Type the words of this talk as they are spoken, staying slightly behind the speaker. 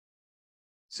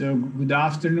So good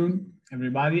afternoon,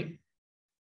 everybody.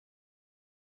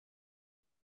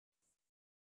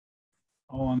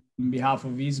 On behalf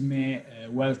of ISME,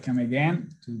 welcome again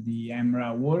to the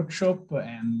EMRA workshop.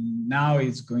 And now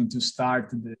it's going to start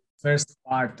the first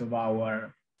part of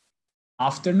our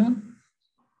afternoon.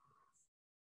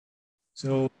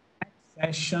 So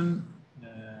next session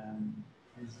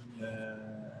is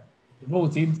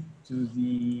devoted to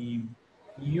the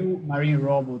EU Marine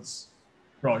Robots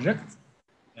project.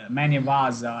 Many of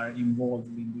us are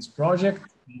involved in this project,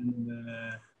 and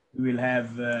we will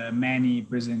have many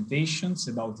presentations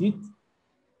about it.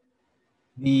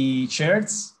 The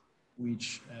chairs,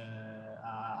 which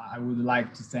I would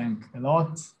like to thank a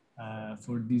lot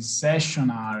for this session,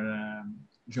 are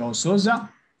João Souza,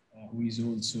 who is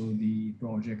also the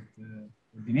project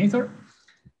coordinator.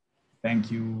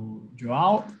 Thank you,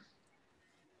 João.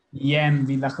 Ian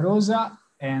Villacrosa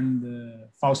and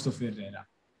Fausto Ferreira.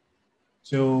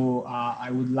 So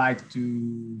I would like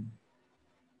to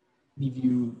give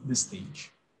you the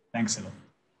stage. Thanks a lot.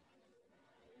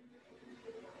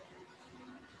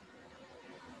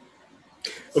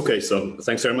 Okay, so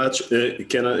thanks very much.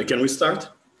 Can we start?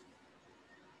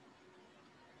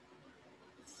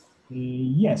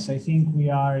 Yes, I think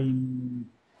we are in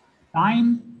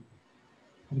time.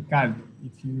 Ricardo,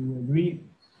 if you agree.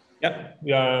 Yeah,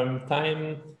 we are on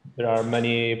time. There are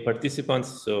many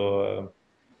participants, so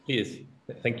please,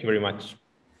 thank you very much.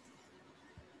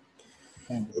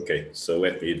 Thanks. Okay, so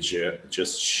let me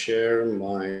just share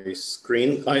my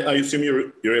screen. I assume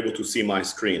you're able to see my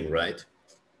screen, right?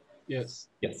 Yes.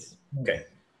 Yes. Okay.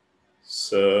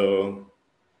 So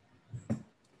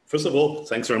first of all,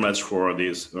 thanks very much for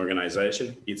this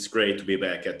organization. It's great to be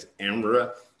back at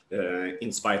EMRA,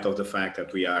 in spite of the fact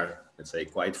that we are, let's say,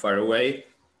 quite far away,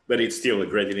 but it's still a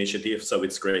great initiative. So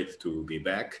it's great to be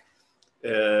back.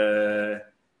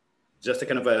 Just a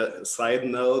kind of a side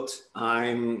note,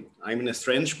 I'm in a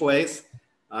strange place.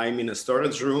 I'm in a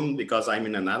storage room because I'm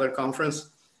in another conference.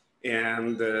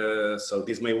 And so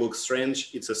this may look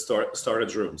strange. It's a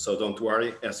storage room. So don't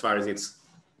worry, as far as it's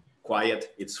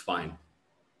quiet, it's fine.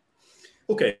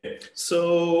 Okay,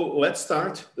 so let's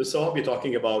start. So I'll be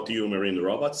talking about EU Marine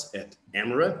Robots at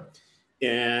EMRA.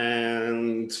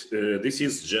 And this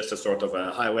is just a sort of a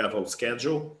high-level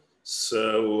schedule.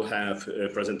 So we'll have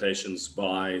presentations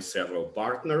by several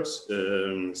partners,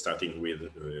 starting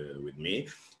with me.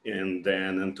 And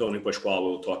then Antonio Pasquale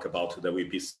will talk about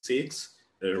WP6,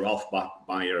 Ralph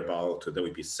Bayer about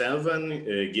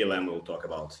WP7, Guilherme will talk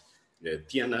about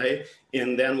TNA,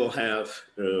 and then we'll have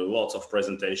lots of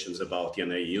presentations about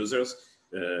TNA users.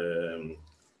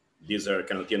 These are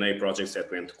kind of TNA projects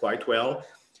that went quite well.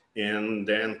 And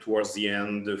then towards the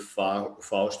end,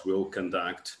 Faust will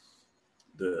conduct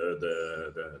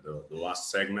the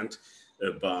last segment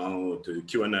about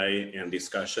Q&A and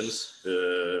discussions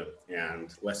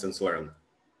and lessons learned.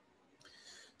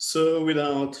 So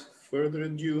without further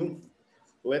ado,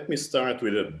 let me start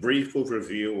with a brief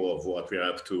overview of what we're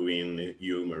up to in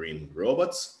EU Marine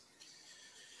Robots.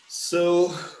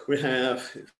 So we have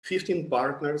 15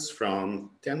 partners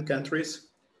from 10 countries.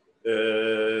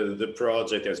 The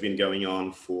project has been going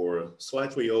on for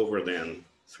slightly over than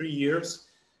 3 years.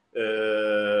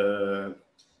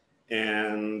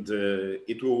 And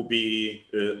it will be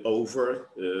over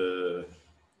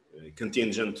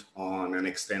contingent on an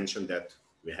extension that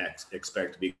we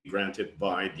expect to be granted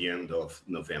by the end of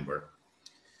November.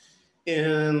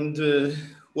 And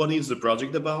what is the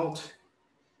project about?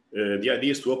 The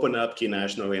idea is to open up key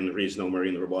national and regional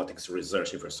marine robotics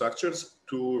research infrastructures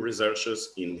to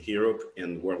researchers in Europe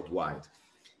and worldwide.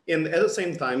 And at the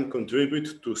same time,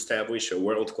 contribute to establish a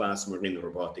world-class marine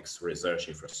robotics research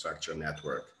infrastructure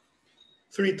network.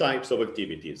 3 types of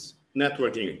activities.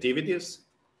 Networking activities.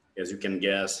 As you can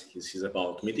guess, this is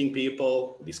about meeting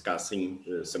people, discussing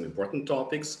some important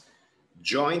topics.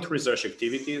 Joint research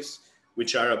activities,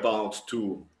 which are about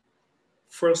to,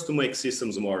 first, to make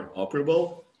systems more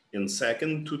operable, and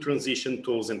second, to transition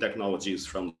tools and technologies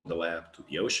from the lab to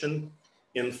the ocean.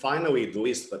 And finally, the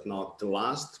least but not the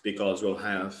last, because we'll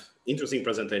have interesting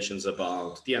presentations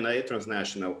about TNA,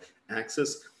 transnational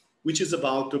access, which is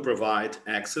about to provide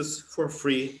access for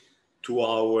free to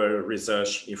our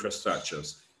research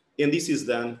infrastructures. And this is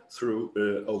done through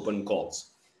open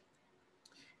calls.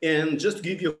 And just to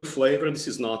give you a flavor, this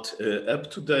is not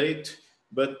up to date,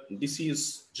 but this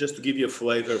is just to give you a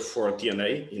flavor for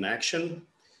TNA in action.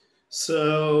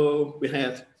 So we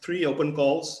had 3 open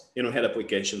calls, and we had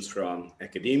applications from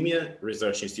academia,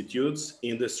 research institutes,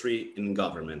 industry, and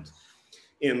government.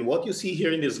 And what you see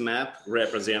here in this map,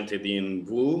 represented in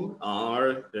blue,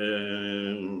 are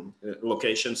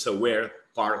locations where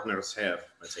partners have,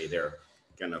 let's say, their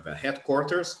kind of a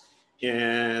headquarters.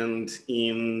 And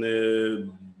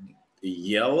in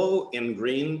yellow and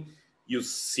green, you've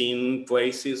seen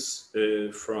places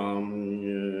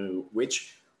from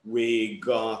which we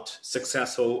got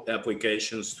successful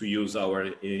applications to use our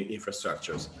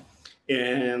infrastructures.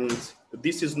 And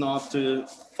this is not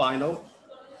final,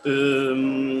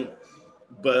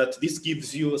 but this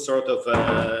gives you a sort of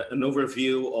an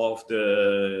overview of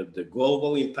the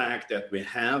global impact that we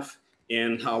have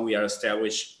and how we are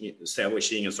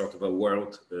establishing a sort of a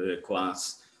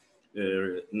world-class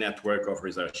network of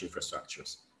research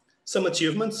infrastructures. Some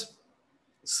achievements.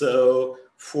 So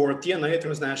for TNA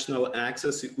Transnational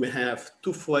Access, we have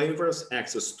two flavors: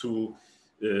 access to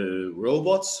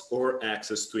robots or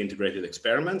access to integrated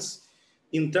experiments.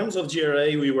 In terms of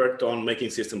GRA, we worked on making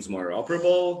systems more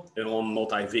operable, and on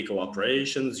multi-vehicle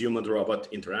operations, human-robot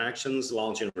interactions,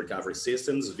 launch and recovery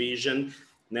systems, vision,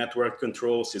 network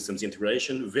control, systems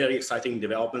integration. Very exciting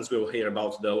developments. We'll hear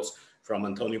about those from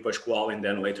Antonio Pascual and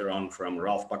then later on from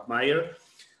Ralph Bachmeier.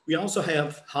 We also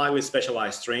have highly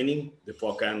specialized training, the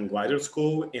POCAN Glider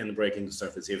School and Breaking the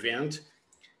Surface event,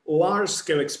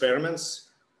 large-scale experiments,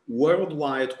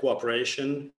 worldwide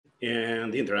cooperation,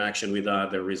 and interaction with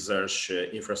other research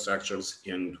infrastructures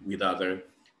and with other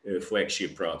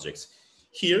flagship projects.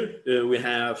 Here we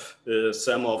have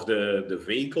some of the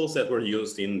vehicles that were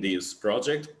used in this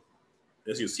project.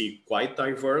 As you see, quite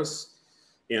diverse,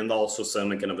 and also some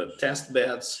kind of a test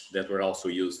beds that were also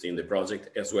used in the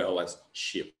project, as well as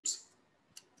ships.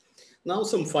 Now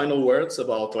some final words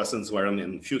about lessons learned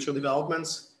and future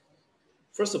developments.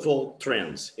 First of all,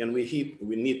 trends, and we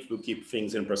need to keep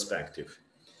things in perspective.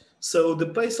 So the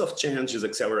pace of change is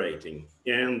accelerating,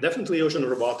 and definitely ocean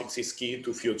robotics is key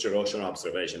to future ocean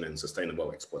observation and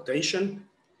sustainable exploitation.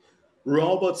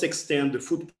 Robots extend the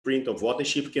footprint of what a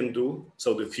ship can do,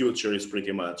 so the future is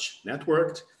pretty much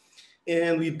networked.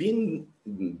 And we've been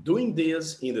doing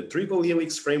this in the triple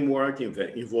helix framework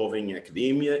involving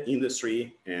academia,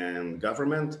 industry, and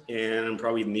government, and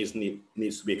probably needs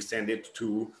to be extended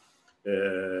to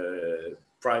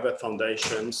private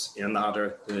foundations and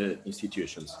other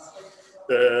institutions.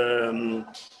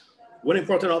 One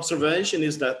important observation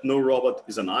is that no robot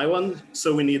is an island,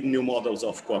 so we need new models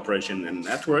of cooperation and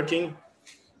networking.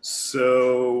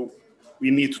 So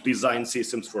we need to design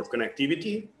systems for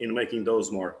connectivity in making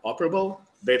those more operable.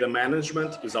 Data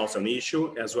management is also an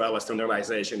issue, as well as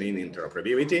standardization in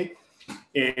interoperability,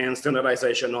 and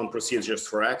standardization on procedures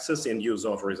for access and use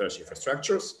of research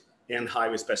infrastructures, and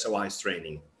highly specialized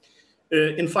training.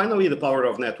 And finally, the power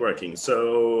of networking.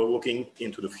 So looking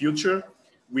into the future,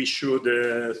 we should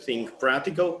think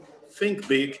practical, think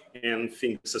big, and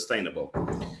think sustainable.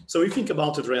 So we think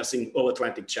about addressing all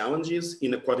Atlantic challenges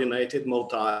in a coordinated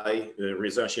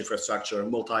multi-research infrastructure,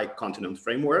 multi-continent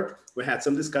framework. We had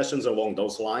some discussions along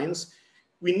those lines.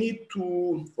 We need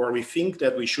to, or we think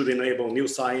that we should enable new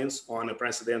science on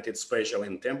unprecedented spatial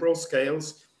and temporal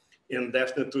scales. And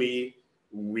definitely,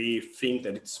 we think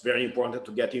that it's very important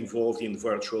to get involved in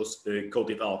virtuous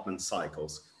co-development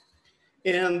cycles.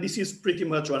 And this is pretty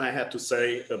much what I had to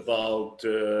say about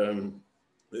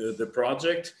the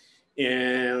project.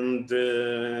 And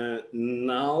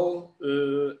now,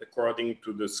 according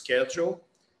to the schedule,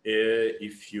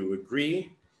 if you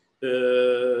agree,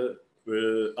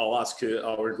 I'll ask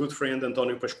our good friend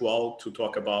Antonio Pascual to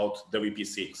talk about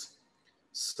WP6.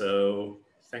 So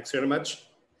thanks very much.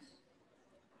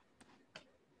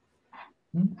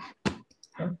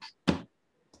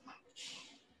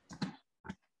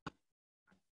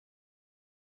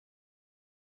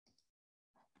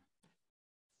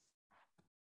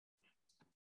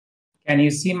 Can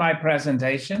you see my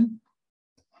presentation?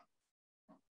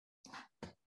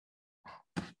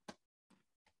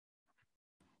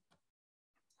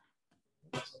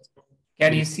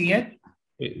 Can you see it?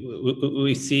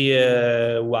 We see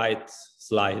a white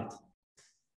slide.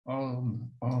 Oh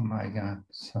my God.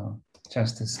 So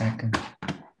just a second.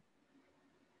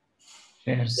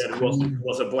 That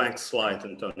was a blank slide,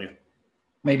 Antonio.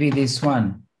 Maybe this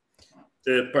one.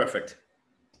 Perfect.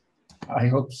 I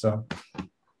hope so.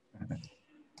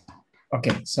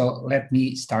 Okay, so let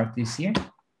me start this here.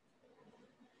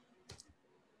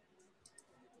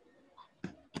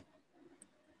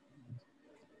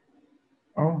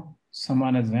 Oh,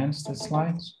 someone advanced the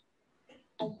slides.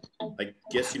 I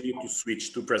guess you need to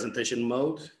switch to presentation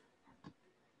mode.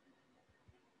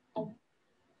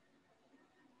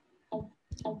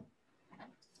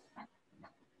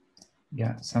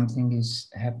 Yeah, something is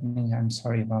happening. I'm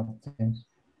sorry about this.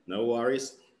 No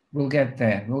worries. We'll get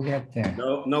there. We'll get there.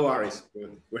 No worries.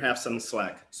 We have some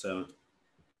slack. So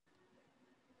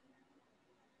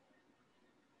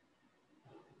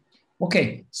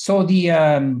Okay, so the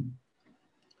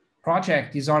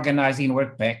project is organizing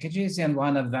work packages, and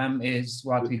one of them is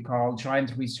what we call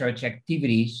joint research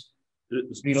activities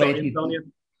related. Sorry, Antonio.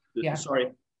 Yeah.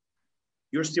 Sorry,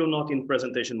 you're still not in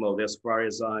presentation mode, as far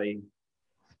as I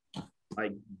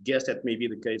guess that may be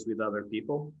the case with other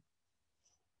people.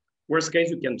 Worst case,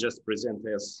 you can just present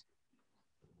as.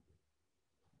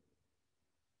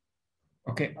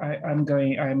 Okay, I'm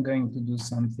going to do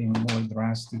something more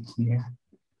drastic here.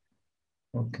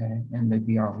 Okay, and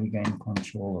maybe I'll regain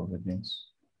control over this.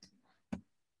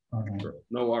 All right. Sure.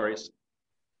 No worries.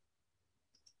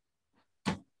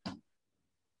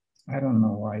 I don't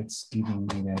know why it's giving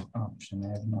me that option. I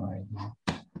have no idea.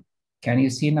 Can you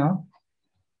see now?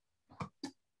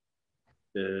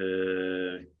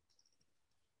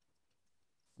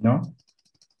 No?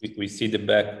 We see the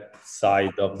back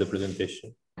side of the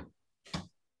presentation.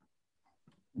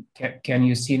 Can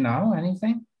you see now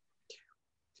anything?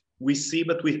 We see,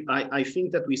 but I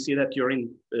think that we see that you're in,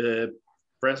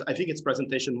 I think it's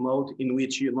presentation mode, in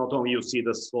which you not only you see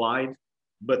the slide,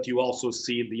 but you also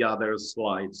see the other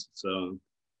slides. So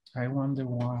I wonder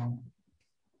why.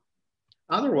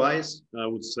 Otherwise, I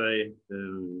would say.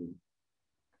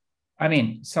 I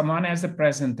mean, someone has a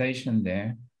presentation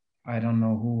there. I don't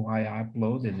know who I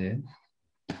uploaded it.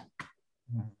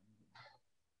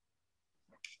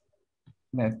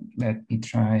 Let me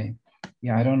try.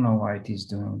 Yeah, I don't know why it is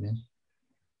doing this.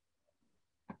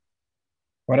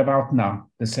 What about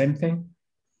now? The same thing?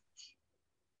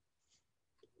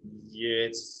 Yeah,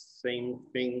 it's same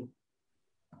thing.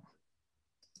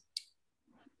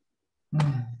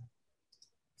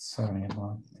 Sorry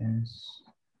about this.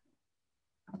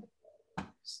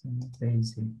 Some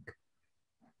basic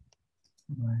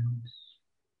ones.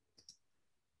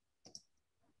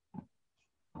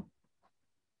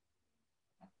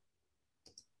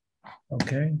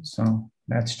 Okay, so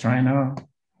let's try now.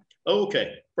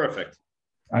 Okay, perfect.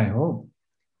 I hope.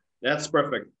 That's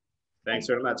perfect. Thanks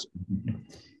very much.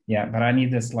 Yeah, but I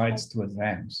need the slides to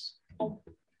advance.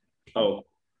 Oh.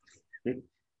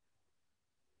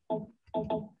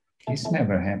 This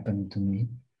never happened to me.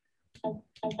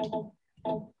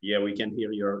 Yeah, we can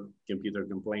hear your computer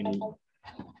complaining.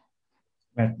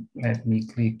 Let me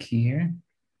click here.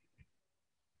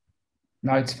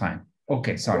 Now it's fine.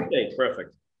 Okay, sorry. Okay,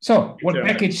 perfect. So work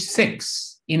package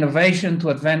 6, innovation to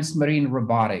advanced marine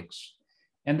robotics.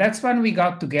 And that's when we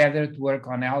got together to work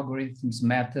on algorithms,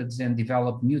 methods, and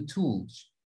develop new tools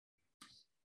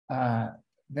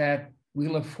that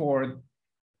will afford,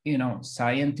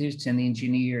 scientists and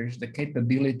engineers the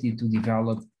capability to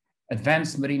develop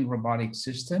advanced marine robotic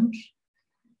systems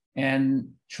and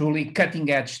truly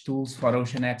cutting-edge tools for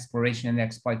ocean exploration and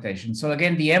exploitation. So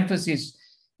again, the emphasis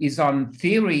is on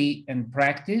theory and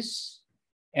practice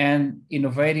and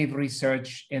innovative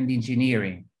research and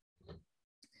engineering.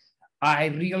 I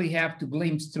really have to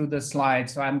glimpse through the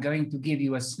slides, so I'm going to give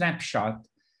you a snapshot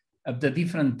of the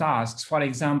different tasks. For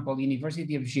example,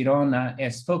 University of Girona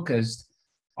has focused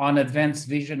on advanced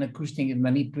vision, acoustic, and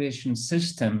manipulation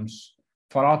systems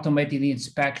for automated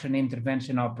inspection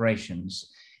intervention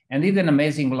operations, and did an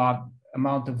amazing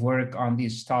amount of work on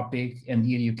this topic. And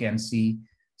here you can see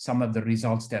some of the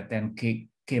results that then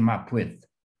came up with.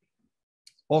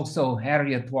 Also,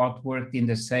 Harriet Watt worked in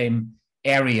the same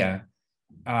area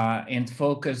and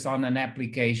focused on an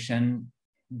application,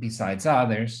 besides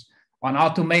others, on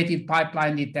automated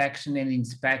pipeline detection and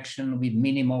inspection with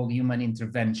minimal human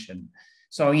intervention.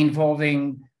 So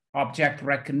involving object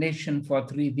recognition for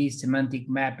 3D semantic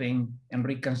mapping and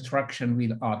reconstruction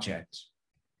with objects.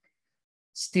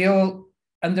 Still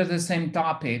under the same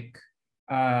topic,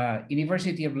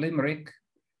 University of Limerick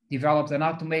developed an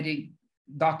automated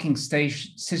docking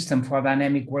station system for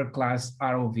dynamic work class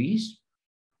ROVs.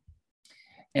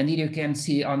 And here you can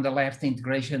see on the left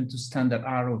integration to standard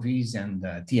ROVs and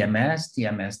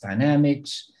TMS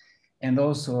dynamics, and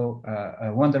also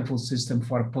a wonderful system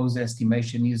for pose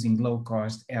estimation using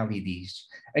low-cost LEDs.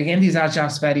 Again, these are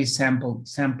just very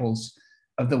samples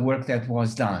of the work that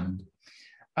was done.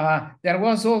 There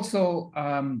was also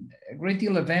a great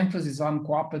deal of emphasis on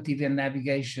cooperative and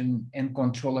navigation and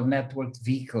control of networked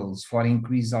vehicles for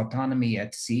increased autonomy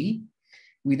at sea,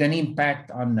 with an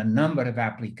impact on a number of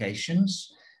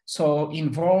applications. So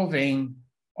involving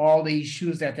all the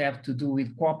issues that have to do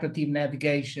with cooperative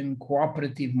navigation,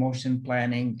 cooperative motion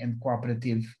planning, and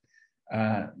cooperative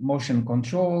motion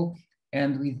control,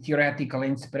 and with theoretical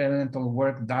and experimental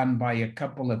work done by a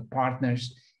couple of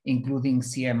partners, including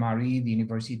CMRE, the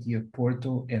University of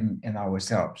Porto, and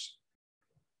ourselves.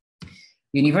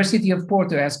 The University of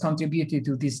Porto has contributed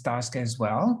to this task as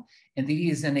well, and it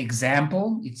is an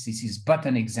example, this is but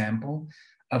an example,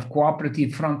 of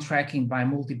cooperative front tracking by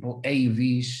multiple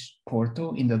AUVs,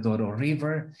 Porto, in the Douro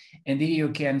River. And here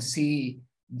you can see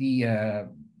the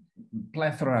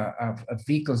plethora of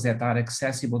vehicles that are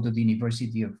accessible to the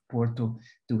University of Porto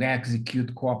to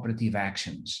execute cooperative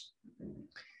actions.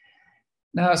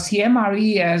 Now,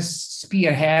 CMRE has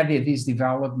spearheaded this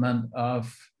development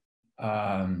of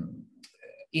hybrid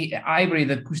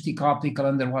acoustic optical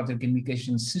underwater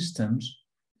communication systems.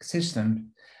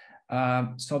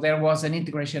 So there was an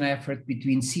integration effort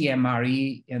between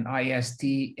CMRE and IST,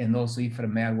 and also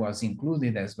EFREMER was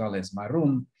included, as well as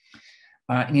Marum,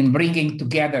 in bringing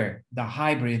together the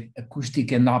hybrid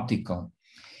acoustic and optical.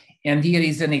 And here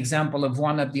is an example of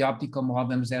one of the optical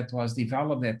modems that was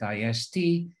developed at IST,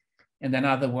 and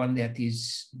another one that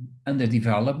is under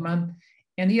development.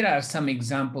 And here are some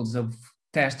examples of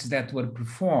tests that were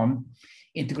performed: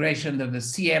 integration of the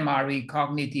CMRE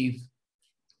cognitive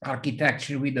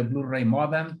architecture with the Blu-ray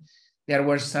modem. There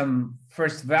were some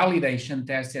first validation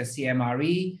tests at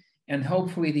CMRE, and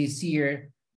hopefully this year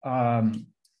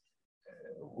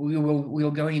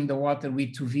we'll go in the water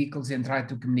with 2 vehicles and try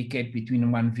to communicate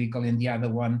between one vehicle and the other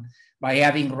one by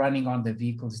having running on the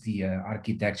vehicles the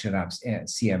architecture of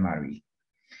CMRE.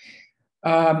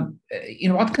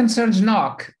 In what concerns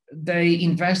NOC, they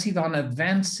invested on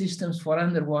advanced systems for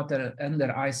underwater,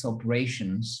 under ice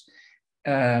operations,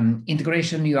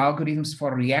 integration new algorithms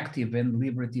for reactive and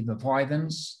deliberative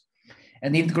avoidance,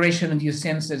 and integration of new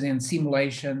sensors and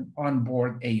simulation on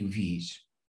board AUVs.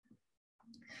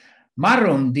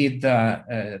 Marum did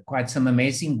quite some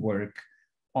amazing work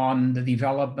on the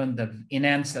development of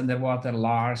enhanced underwater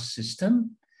LARS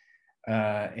system.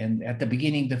 And at the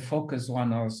beginning, the focus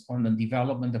was on the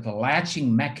development of a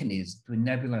latching mechanism to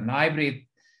enable an hybrid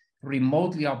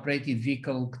remotely operated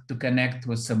vehicle to connect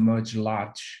to a submerged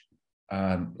large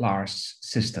LARS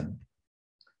system.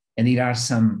 And here are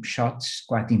some shots,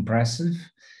 quite impressive.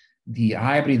 The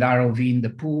hybrid ROV in the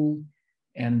pool,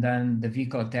 and then the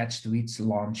vehicle attached to its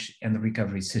launch and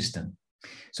recovery system.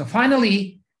 So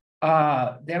finally,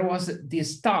 there was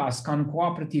this task on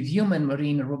cooperative human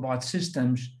marine robot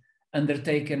systems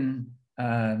undertaken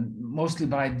mostly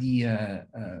by the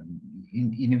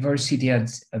University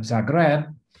of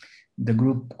Zagreb, the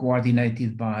group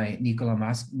coordinated by Nikola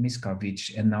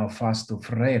Miskovic and now Fausto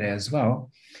Ferreira as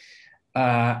well.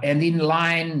 And in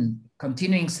line,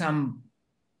 continuing some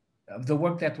of the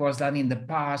work that was done in the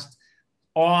past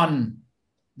on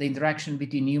the interaction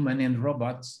between human and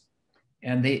robots,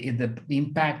 and the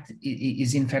impact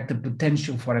is in fact a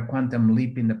potential for a quantum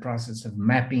leap in the process of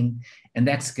mapping and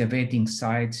excavating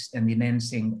sites and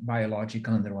enhancing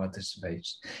biological underwater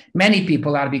space. Many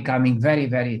people are becoming very,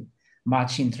 very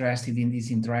much interested in this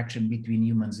interaction between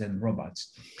humans and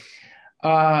robots.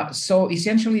 So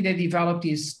essentially they developed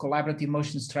these collaborative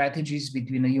motion strategies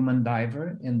between a human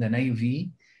diver and an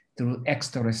AUV through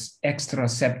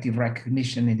exteroceptive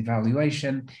recognition and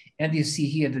evaluation. And you see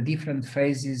here the different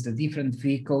phases, the different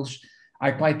vehicles.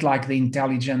 I quite like the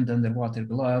intelligent underwater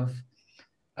glove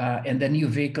and the new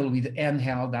vehicle with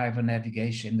handheld diver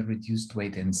navigation, the reduced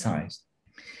weight and size.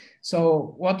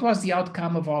 So what was the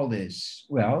outcome of all this?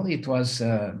 Well, it was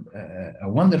a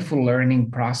wonderful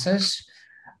learning process.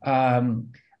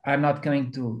 I'm not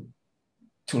going to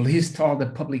list all the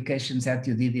publications that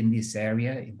you did in this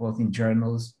area, both in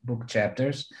journals, book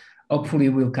chapters. Hopefully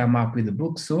we'll come up with a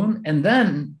book soon. And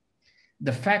then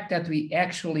the fact that we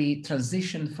actually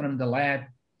transitioned from the lab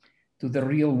to the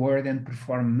real world and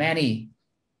performed many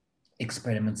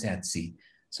experiments at sea.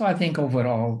 So I think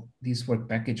overall, this work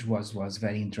package was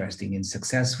very interesting and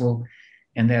successful.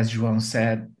 And as João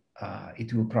said,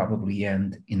 it will probably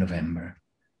end in November.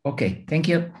 Okay, thank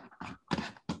you.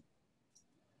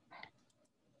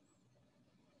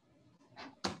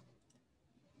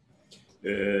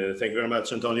 Thank you very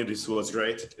much, Antonio. This was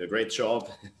great. A great job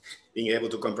being able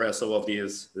to compress all of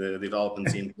these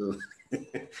developments into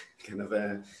kind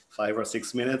of 5 or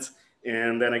 6 minutes.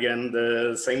 And then again,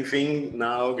 the same thing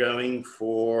now going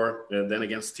for, then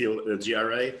again, still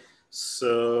GRA.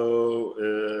 So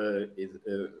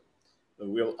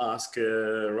we'll ask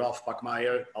Ralph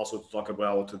Pachmeyer also to talk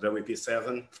about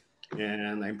WP7.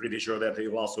 And I'm pretty sure that he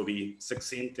will also be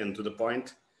succinct and to the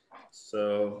point.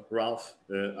 So, Ralph,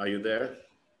 are you there?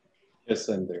 Yes,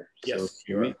 I'm there. Yes, so,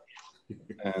 hear me.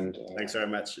 And thanks very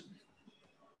much.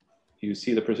 You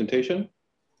see the presentation?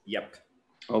 Yep.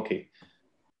 Okay.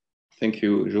 Thank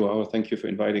you, João. Thank you for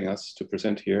inviting us to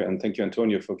present here. And thank you,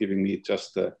 Antonio, for giving me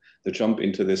just the jump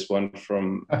into this one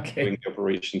from doing the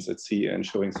operations at sea and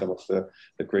showing some of the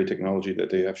great technology that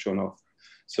they have shown off.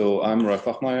 So I'm Ralph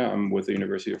Pachmeyer. I'm with the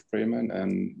University of Bremen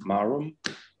and Marum.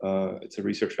 It's a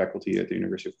research faculty at the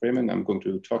University of Bremen. I'm going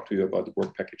to talk to you about the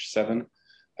work package 7,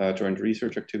 joint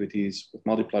research activities with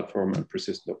multi-platform and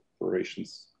persistent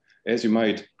operations. As you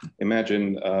might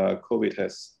imagine, COVID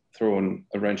has thrown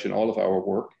a wrench in all of our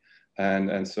work,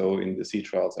 and so in the sea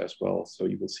trials as well. So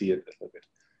you will see it a little bit.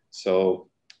 So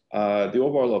the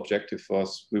overall objective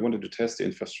was we wanted to test the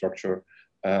infrastructure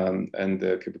and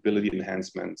the capability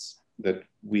enhancements that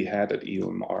we had at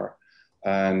EUMR,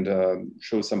 and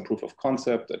show some proof of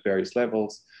concept at various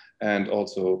levels, and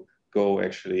also go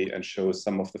actually and show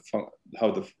some of the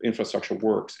how the infrastructure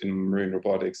works in marine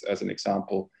robotics as an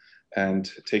example,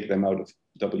 and take them out of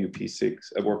WP6,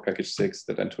 work package 6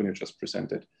 that Antonio just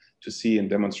presented, to see and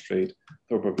demonstrate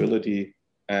the probability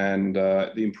and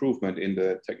the improvement in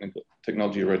the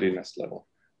technology readiness level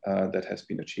that has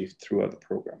been achieved throughout the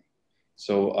program.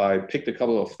 So I picked a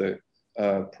couple of the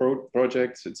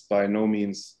projects. It's by no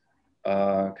means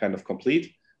kind of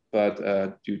complete, but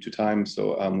due to time,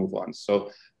 so I'll move on.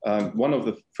 So one of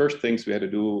the first things we had to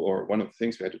do, or one of the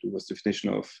things we had to do, was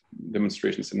definition of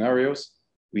demonstration scenarios.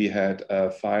 We had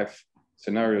 5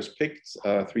 scenarios picked: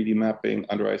 3D mapping,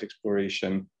 under ice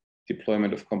exploration,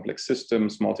 deployment of complex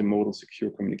systems, multimodal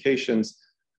secure communications,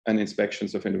 and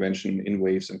inspections of intervention in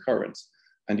waves and currents.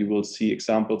 And you will see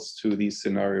examples to these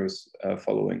scenarios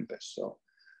following this.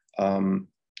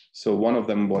 So one of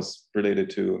them was related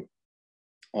to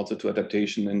also to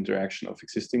adaptation and interaction of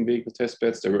existing vehicle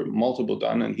testbeds. There were multiple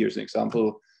done, and here's an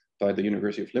example by the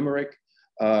University of Limerick,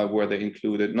 where they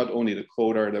included not only the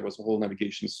coder, there was a whole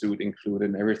navigation suite included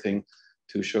and everything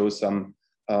to show some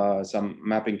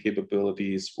mapping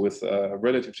capabilities with a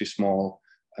relatively small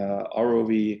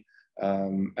ROV,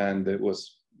 and it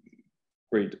was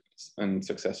great and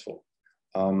successful.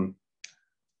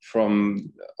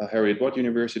 From Heriot-Watt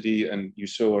University, and you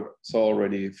saw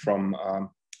already from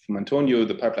Antonio,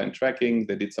 the pipeline tracking.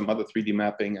 They did some other 3D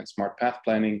mapping and smart path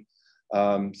planning,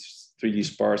 3D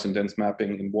sparse and dense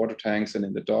mapping in water tanks and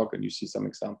in the dock, and you see some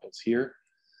examples here.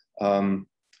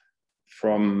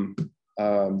 From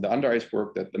the under ice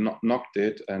work that the NOC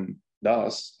did and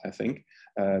does, I think,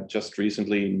 just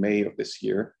recently in May of this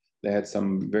year, they had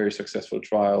some very successful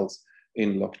trials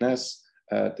in Loch Ness.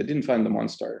 They didn't find the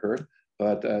monster, I heard,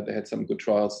 but they had some good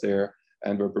trials there,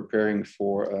 and we're preparing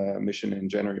for a mission in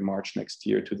January, March next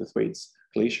year to the Thwaites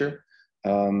Glacier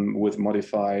with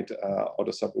modified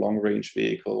auto-sub long-range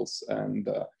vehicles. And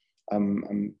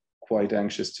I'm quite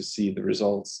anxious to see the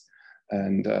results.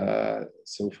 And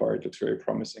so far, it looks very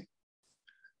promising.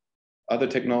 Other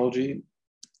technology,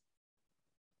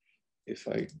 if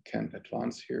I can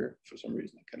advance here, for some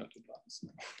reason I cannot advance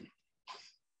now.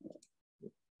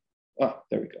 Ah,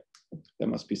 there we go. There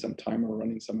must be some timer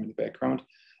running somewhere in the background.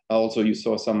 Also, you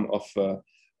saw some of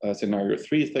scenario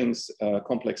 3 things,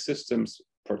 complex systems,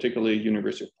 particularly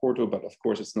University of Porto, but of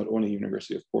course it's not only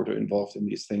University of Porto involved in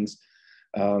these things.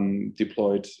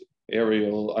 Deployed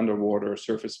aerial, underwater,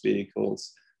 surface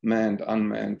vehicles, manned,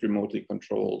 unmanned, remotely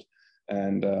controlled.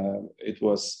 And it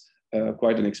was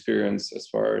quite an experience as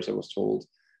far as I was told,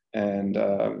 and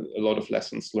a lot of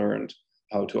lessons learned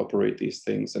how to operate these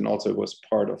things. And also it was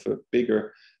part of a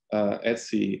bigger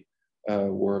at-sea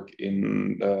work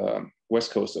in the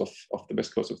west coast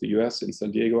of the US, in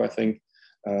San Diego, I think.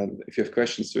 If you have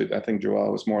questions to it, I think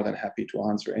Joao was more than happy to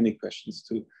answer any questions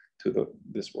to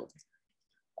this work.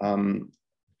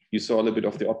 You saw a little bit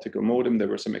of the optical modem. There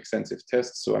were some extensive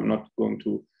tests, so I'm not going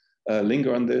to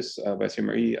linger on this. By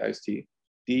SMRE,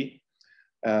 ISTD,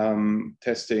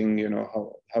 testing, you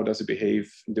know, how does it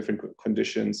behave in different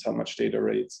conditions, how much data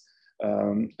rates,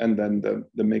 and then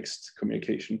the mixed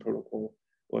communication protocol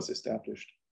was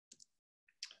established.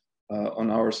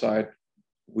 On our side,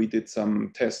 we did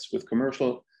some tests with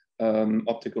commercial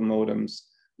optical modems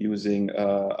using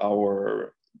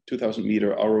our 2,000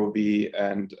 meter ROV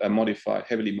and a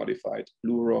heavily modified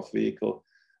Blue ROV vehicle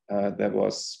that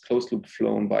was closed loop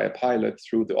flown by a pilot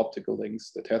through the optical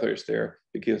links. The tether is there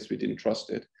because we didn't trust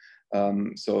it.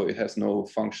 So it has no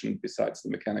function besides the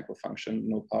mechanical function,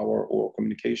 no power or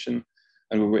communication.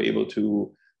 And we were able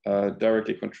to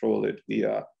directly control it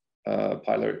via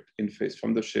pilot interface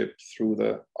from the ship through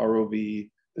the ROV,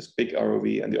 this big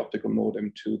ROV, and the optical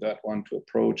modem to that one to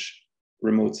approach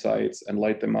remote sites and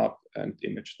light them up and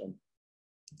image them.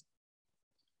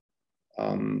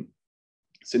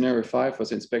 Scenario 5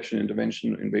 was inspection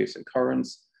intervention in waves and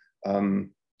currents.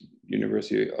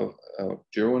 University of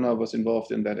Girona was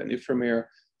involved in that, and EMRA,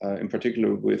 in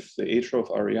particular with the ATRO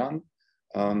of Ariane.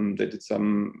 They did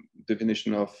some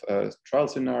definition of trial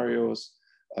scenarios,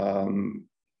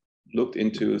 looked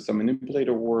into some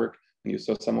manipulator work, and you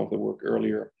saw some of the work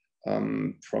earlier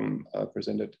from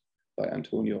presented by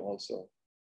Antonio also.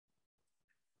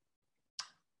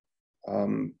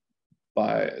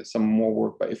 By some more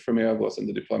work by EUMR was in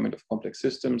the deployment of complex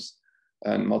systems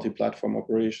and multi-platform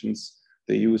operations.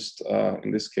 They used,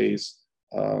 in this case,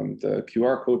 the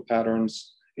QR code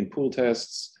patterns in pool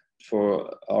tests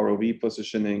for ROV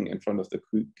positioning in front of the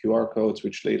QR codes,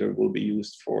 which later will be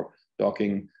used for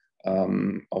docking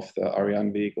of the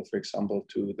Ariane vehicle, for example,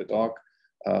 to the dock,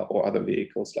 or other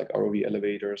vehicles like ROV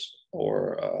elevators,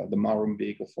 or the Marum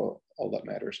vehicle, for all that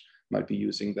matters, might be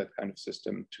using that kind of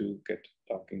system to get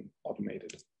docking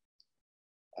automated.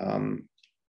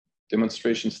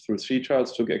 Demonstrations through sea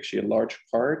trials took actually a large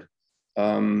part.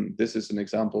 This is an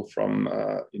example from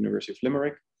University of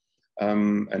Limerick.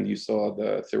 And you saw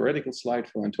the theoretical slide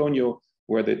from Antonio,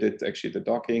 where they did actually the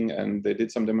docking, and they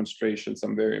did some demonstrations,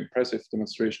 some very impressive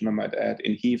demonstration, I might add,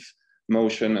 in heave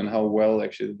motion, and how well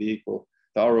actually the vehicle,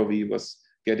 the ROV, was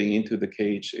getting into the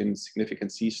cage in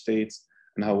significant sea states,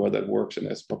 and how well that works. And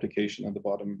as publication at the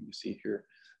bottom you see here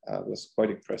was quite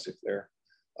impressive there.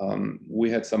 We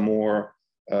had some more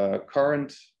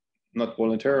current, not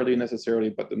voluntarily necessarily,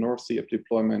 but the North Sea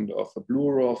deployment of a blue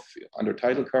ROV under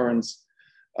tidal currents.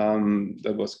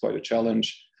 That was quite a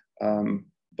challenge,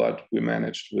 but we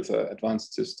managed with an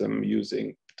advanced system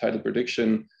using tidal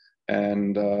prediction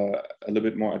and a little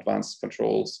bit more advanced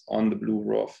controls on the blue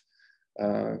ROV.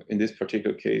 In this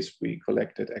particular case, we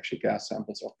collected actually gas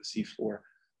samples off the seafloor,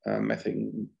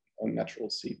 methane on natural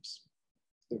seeps.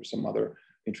 There were some other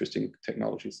interesting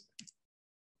technologies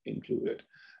included.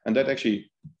 And that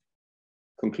actually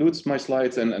concludes my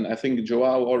slides, and I think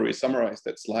Joao already summarized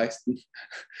that slide.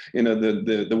 You know,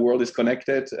 the world is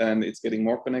connected, and it's getting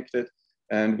more connected,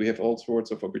 and we have all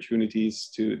sorts of opportunities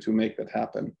to make that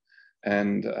happen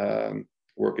and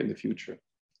work in the future.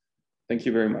 Thank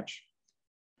you very much.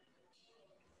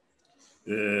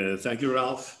 Thank you,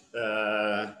 Ralph.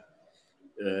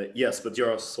 Yes, but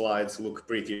your slides look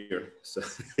prettier. So,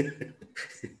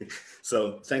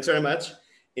 so thanks very much.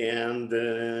 And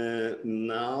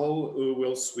now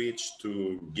we'll switch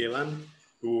to Gillian,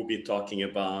 who will be talking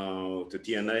about the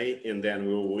TNA, and then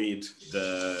we'll lead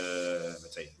the,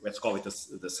 let's call it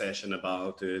the session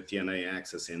about TNA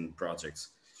access in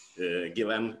projects.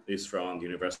 Gillian is from the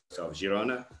University of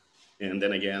Girona, and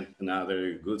then again,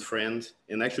 another good friend.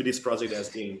 And actually this project has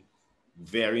been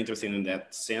very interesting in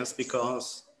that sense,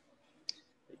 because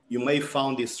you may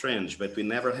found this strange, but we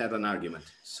never had an argument.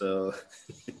 So,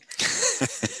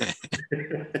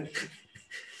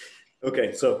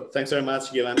 okay, so thanks very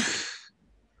much, Gillian.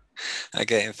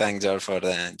 Okay, thanks, George, for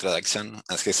the introduction.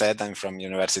 As he said, I'm from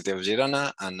University of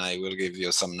Girona, and I will give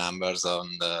you some numbers on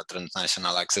the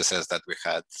transnational accesses that we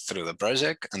had through the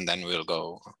project, and then we'll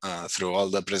go through all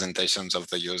the presentations of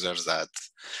the users that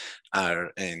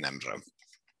are in EMRA.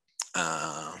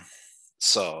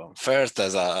 So first,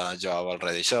 as Joao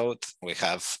already showed, we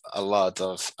have a lot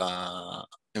of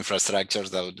infrastructures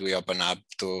that we open up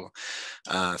to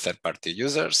third-party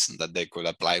users that they could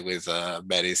apply with a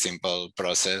very simple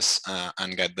process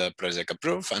and get the project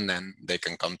approved, and then they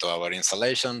can come to our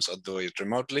installations or do it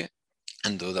remotely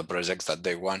and do the projects that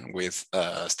they want with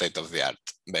state-of-the-art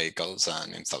vehicles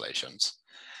and installations.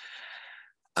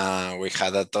 We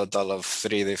had a total of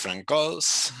 3 different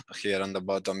calls. Here on the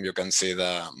bottom, you can see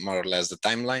more or less the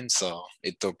timeline. So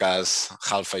it took us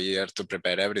half a year to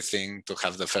prepare everything to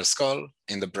have the first call.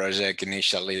 In the project,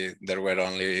 initially, there were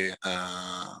only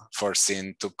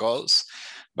foreseen 2 calls,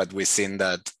 but we've seen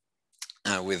that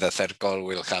with the third call,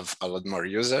 we'll have a lot more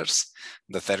users.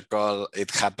 The third call, it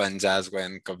happened just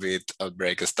when COVID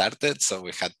outbreak started. So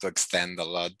we had to extend a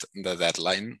lot the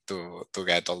deadline to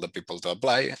get all the people to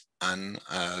apply. And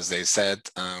as they said,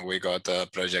 we got a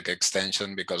project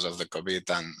extension because of the COVID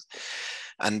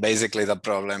and basically the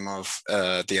problem of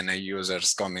TNA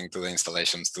users coming to the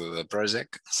installations to the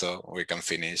project. So we can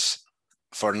finish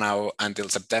for now until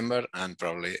September and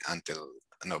probably until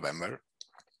November.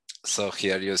 So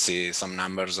here you see some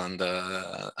numbers on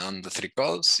the 3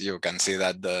 calls. You can see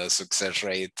that the success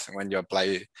rate when you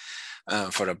apply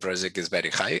for a project is very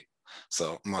high.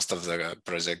 So most of the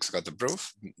projects got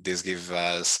approved. This gives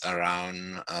us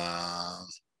around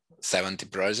 70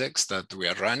 projects that we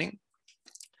are running.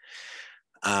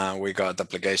 We got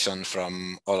applications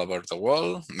from all over the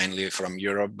world, mainly from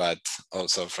Europe, but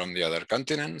also from the other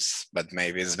continents. But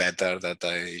maybe it's better that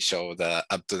I show the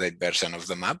up-to-date version of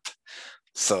the map.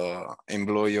 So in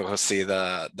blue, you will see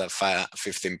the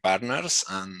 15 partners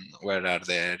and where are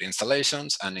their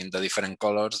installations. And in the different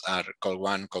colors are call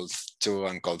 1, call 2,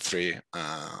 and call 3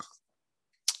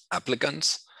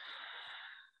 applicants.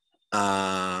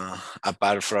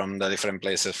 apart from the different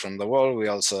places from the world, we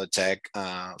also check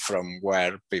from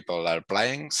where people are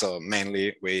applying. So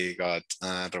mainly we got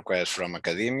requests from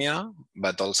academia,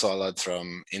 but also a lot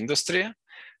from industry,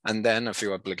 and then a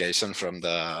few applications from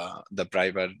the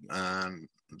private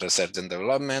research and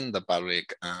development, the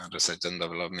public research and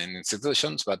development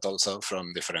institutions, but also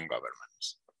from different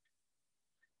governments.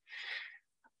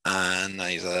 And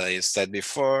as I said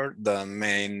before, the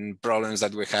main problems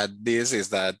that we had is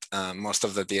that most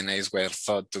of the TNAs were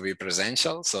thought to be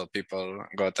presential. So people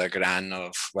got a grant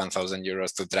of 1,000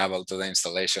 euros to travel to the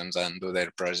installations and do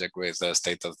their project with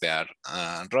state-of-the-art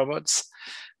robots.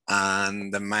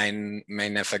 And the main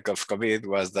effect of COVID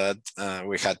was that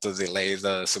we had to delay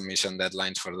the submission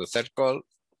deadlines for the third call.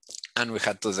 And we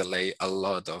had to delay a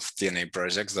lot of TNA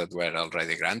projects that were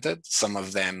already granted. Some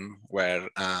of them were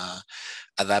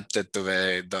adapted to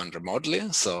be done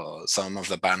remotely. So some of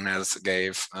the partners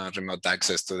gave remote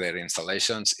access to their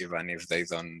installations, even if they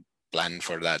don't plan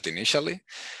for that initially.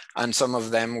 And some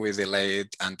of them we delayed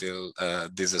until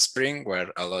this spring, where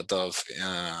a lot of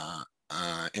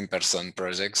in-person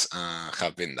projects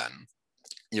have been done.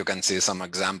 You can see some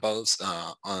examples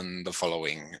on the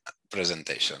following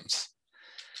presentations.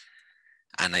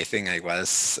 And I think I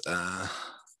was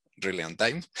really on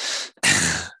time.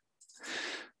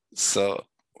 So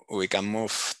we can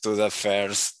move to the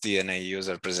first TNA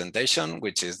user presentation,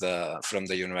 which is from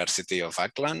the University of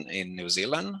Auckland in New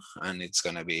Zealand. And it's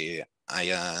going to be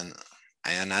Ian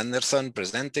Anderson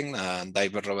presenting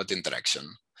diver-robot interaction.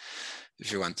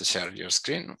 If you want to share your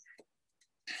screen.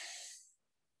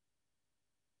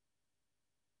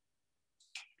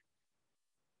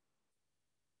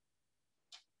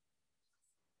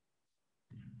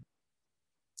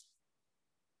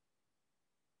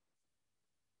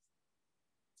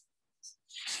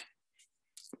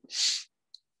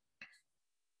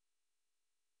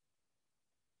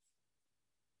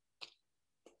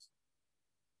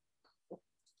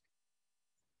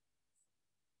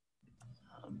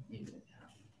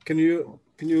 Can you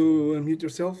unmute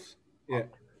yourself? Yeah.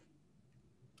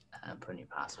 Put in your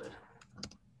password.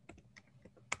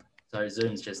 So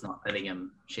Zoom's just not letting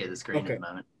him share the screen at the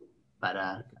moment. But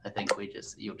I think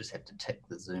you'll just have to tick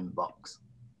the Zoom box,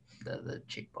 the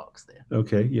check box there.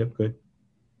 Okay. Yep. Good.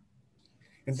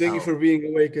 And thank you for being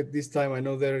awake at this time. I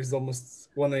know there is almost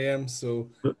 1 a.m. So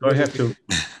I have to.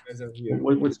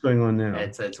 What's going on now?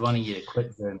 It's wanting you to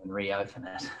quit Zoom and reopen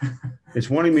it. It's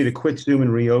wanting me to quit Zoom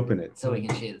and reopen it. So we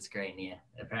can share the screen. Yeah.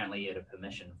 Apparently you had a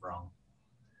permission wrong.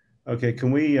 Okay.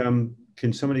 Can we?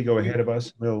 Can somebody go ahead of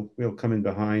us? We'll come in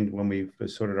behind when we've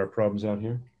sorted our problems out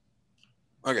here.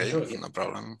 Okay. No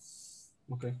problem.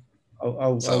 Okay.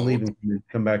 I'll leave and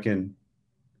come back in.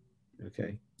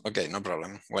 Okay. Okay, no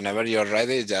problem. Whenever you're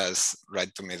ready, just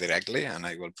write to me directly and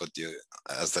I will put you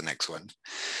as the next one.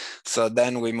 So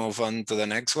then we move on to the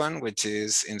next one, which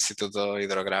is Instituto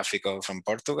Hidrográfico from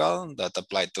Portugal that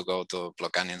applied to go to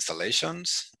Plocan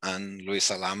installations. And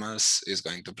Luisa Lamas is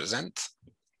going to present.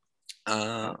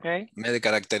 Okay.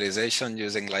 Medical characterization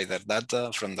using LiDAR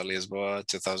data from the Lisboa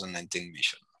 2019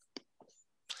 mission.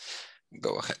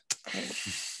 Go ahead.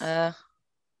 Okay.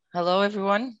 Hello,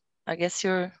 everyone. I guess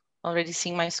you're already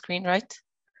seeing my screen, right?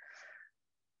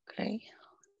 Okay,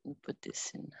 we'll put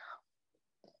this in.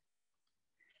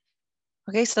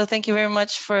 Okay, so thank you very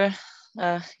much for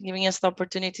giving us the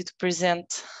opportunity to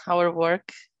present our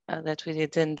work that we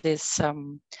did in this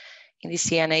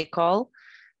CNA call.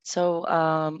 So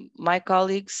my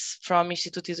colleagues from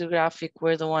Instituto Hidrográfico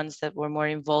were the ones that were more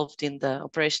involved in the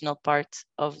operational part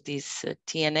of this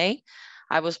TNA.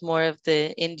 I was more of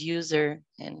the end user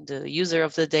and the user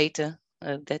of the data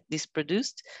that this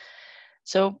produced.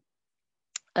 So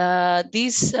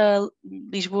this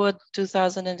Lisboa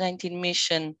 2019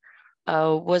 mission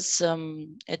was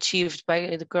achieved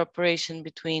by the cooperation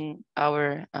between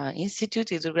our Institute,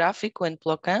 Hidrográfico, and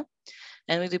Plocan,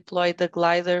 and we deployed the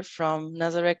glider from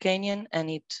Nazaré Canyon, and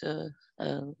it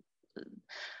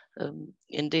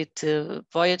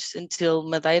voyaged until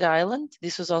Madeira Island.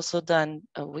 This was also done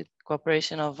with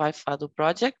cooperation of Vaifado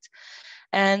project.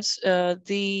 And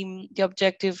the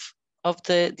objective of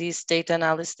this data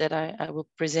analysis that I will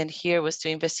present here was to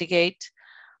investigate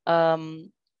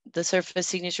the surface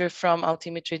signature from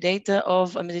altimetry data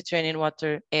of a Mediterranean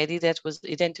water eddy that was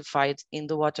identified in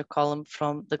the water column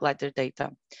from the glider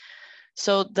data.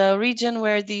 So the region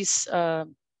where this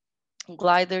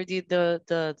glider did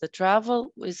the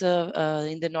travel is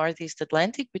in the Northeast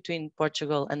Atlantic between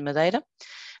Portugal and Madeira.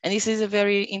 And this is a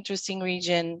very interesting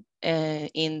region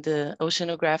in the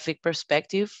oceanographic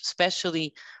perspective,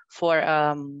 especially for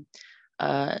a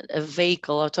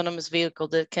vehicle, autonomous vehicle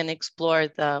that can explore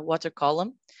the water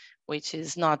column, which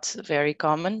is not very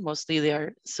common. Mostly they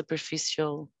are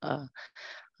superficial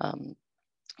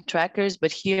trackers,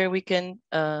 but here we can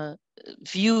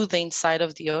view the inside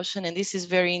of the ocean. And this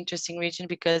is very interesting region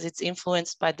because it's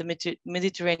influenced by the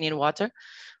Mediterranean water,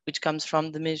 which comes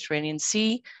from the Mediterranean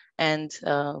Sea and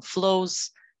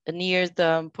flows near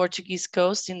the Portuguese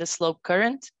coast in the slope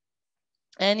current.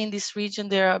 And in this region,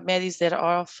 there are medis that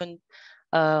are often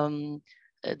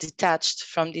detached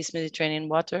from this Mediterranean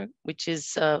water, which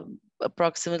is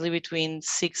approximately between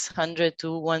 600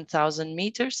 to 1,000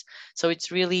 meters. So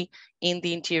it's really in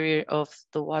the interior of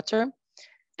the water.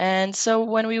 And so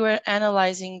when we were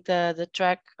analyzing the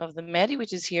track of the MEDI,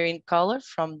 which is here in color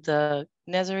from the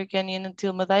Nazaré Canyon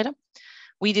until Madeira,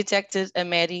 we detected a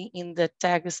MEDI in the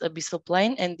Tagus abyssal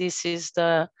plain. And this is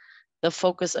the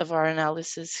focus of our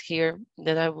analysis here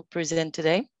that I will present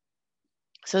today.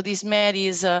 So this MEDI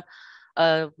is a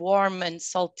warm and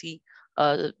salty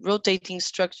rotating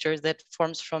structure that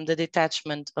forms from the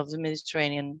detachment of the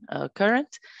Mediterranean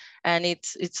current. And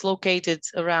it's located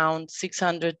around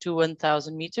 600 to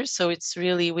 1,000 meters. So it's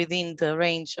really within the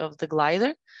range of the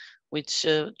glider, which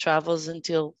travels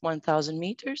until 1,000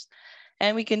 meters.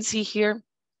 And we can see here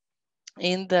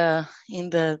in the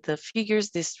figures,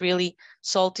 this really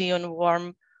salty and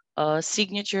warm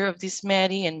signature of this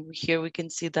MEDI. And here we can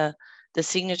see the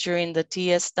signature in the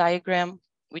TS diagram,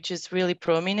 which is really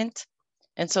prominent.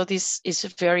 And so this is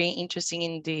very interesting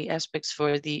in the aspects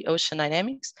for the ocean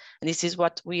dynamics. And this is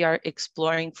what we are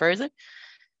exploring further.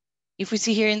 If we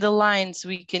see here in the lines,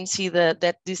 we can see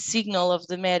that this signal of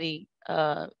the MEDI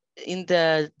in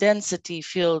the density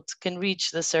field can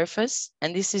reach the surface.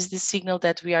 And this is the signal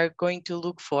that we are going to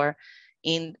look for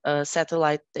in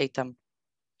satellite data.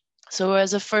 So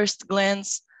as a first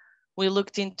glance, we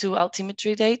looked into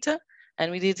altimetry data, and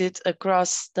we did it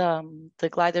across the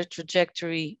glider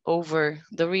trajectory over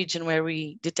the region where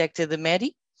we detected the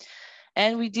MEDI.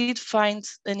 And we did find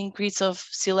an increase of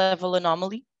sea level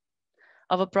anomaly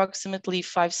of approximately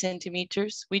 5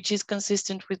 centimeters, which is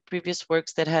consistent with previous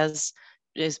works that has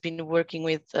been working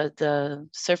with the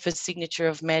surface signature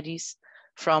of MEDIs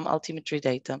from altimetry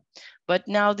data. But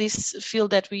now this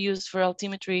field that we use for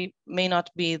altimetry may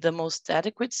not be the most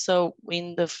adequate. So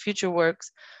in the future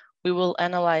works, we will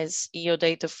analyze EO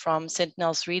data from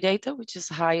Sentinel-3 data, which is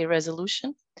higher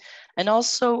resolution, and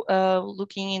also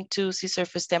looking into sea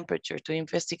surface temperature to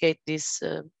investigate this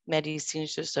MEDI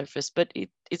signature surface. But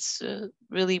it's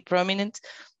really prominent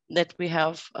that we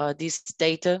have this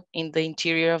data in the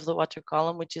interior of the water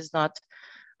column, which is not,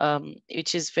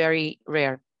 which is very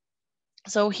rare.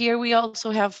 So here we also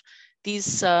have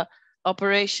this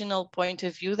operational point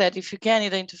of view that if you can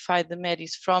identify the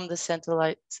MEDIs from the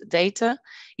satellite data,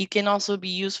 it can also be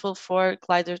useful for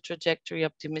glider trajectory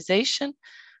optimization.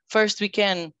 First, we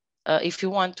can, if you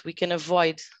want, we can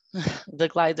avoid the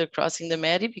glider crossing the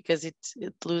MEDI because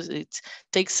it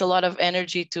takes a lot of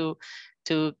energy to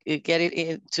get it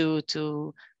in,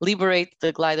 to liberate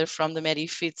the glider from the MEDI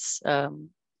if it's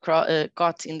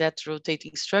caught in that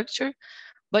rotating structure.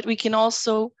 But we can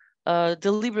also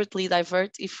deliberately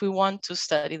divert if we want to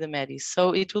study the MEDIs.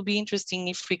 So it will be interesting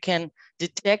if we can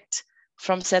detect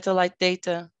from satellite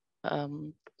data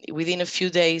within a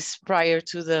few days prior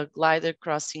to the glider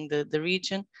crossing the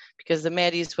region, because the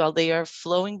MEDIs, well, they are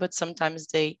flowing, but sometimes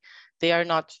they are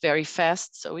not very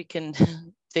fast. So we can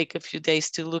take a few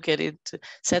days to look at it,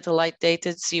 satellite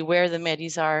data, see where the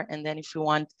MEDIs are. And then if we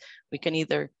want, we can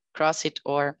either cross it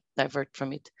or divert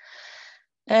from it.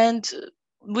 And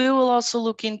we will also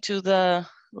look into the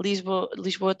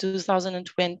Lisboa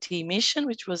 2020 mission,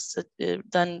 which was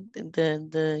done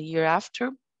the year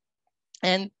after.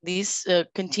 And this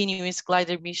continuous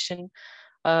glider mission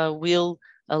will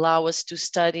allow us to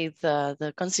study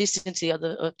the consistency of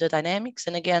the dynamics.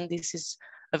 And again, this is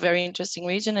a very interesting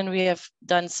region. And we have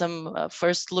done some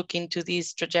first look into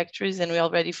these trajectories, and we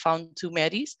already found 2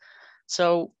 MEDIs.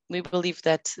 So we believe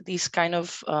that these kind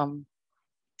of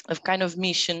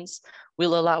missions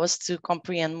will allow us to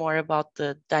comprehend more about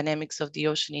the dynamics of the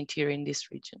ocean interior in this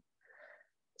region.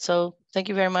 So thank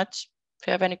you very much. If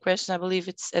you have any questions, I believe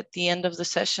it's at the end of the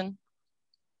session.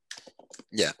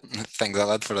 Yeah, thanks a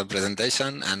lot for the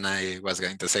presentation. And I was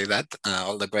going to say that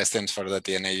all the questions for the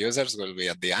TNA users will be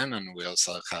at the end, and we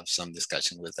also have some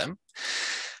discussion with them.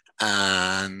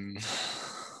 And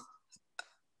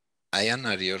Ian,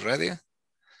 are you ready?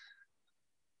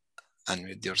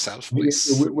 Unmute yourself, please.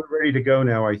 We're ready to go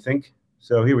now, I think.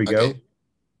 So here we go.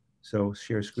 So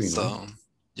share screen. So right?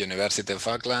 University of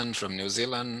Auckland from New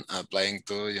Zealand applying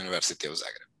to University of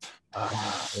Zagreb.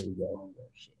 There we go.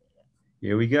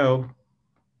 Here we go.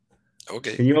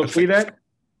 Okay. Can you all see that?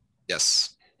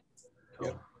 Yes.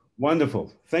 Yeah.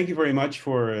 Wonderful. Thank you very much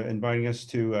for inviting us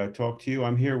to talk to you.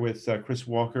 I'm here with Chris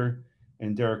Walker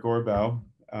and Derek Orbaugh,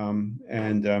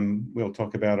 and we'll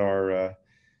talk about our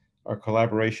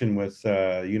collaboration with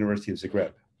University of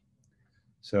Zagreb.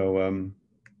 So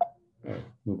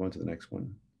move on to the next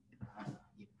one.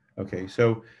 Okay,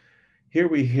 so here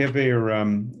we have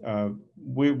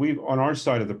we've on our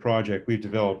side of the project, we've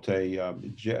developed a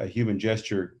human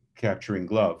gesture capturing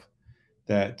glove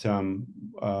that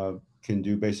can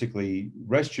do basically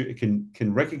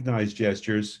can recognize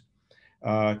gestures,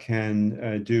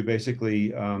 can do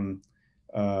basically then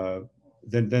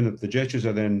the gestures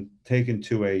are then taken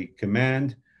to a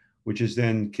command, which is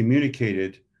then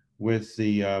communicated with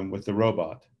the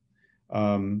robot.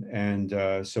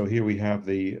 So here we have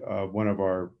the one of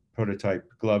our prototype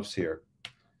gloves here.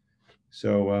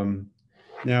 So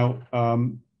now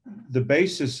the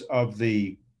basis of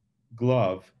the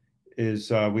glove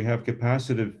is we have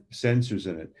capacitive sensors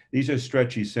in it. These are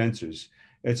stretchy sensors.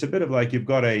 It's a bit of like you've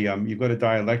got a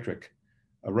dielectric,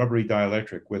 a rubbery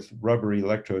dielectric with rubbery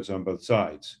electrodes on both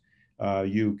sides.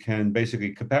 You can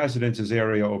basically, capacitance is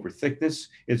area over thickness.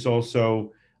 It's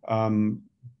also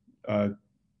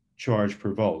charge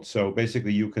per volt. So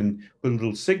basically you can put a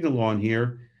little signal on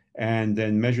here and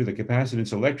then measure the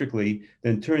capacitance electrically,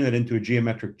 then turn that into a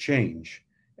geometric change,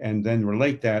 and then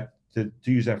relate that to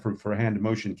use that for hand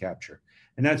motion capture.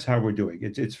 And that's how we're doing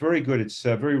it. It's very good. It's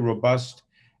very robust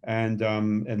and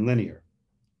linear.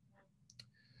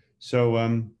 So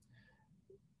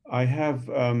I have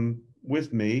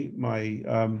with me my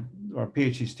our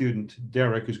PhD student,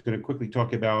 Derek, who's going to quickly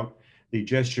talk about the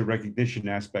gesture recognition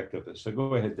aspect of this. So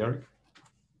go ahead, Derek.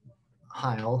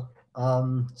 Hi, all.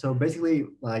 So basically,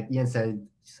 like Ian said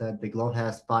the glove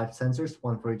has 5 sensors,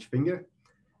 1 for each finger.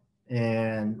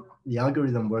 And the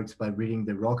algorithm works by reading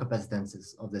the raw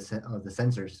capacitances of the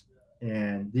sensors.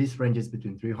 And this ranges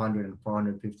between 300 and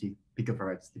 450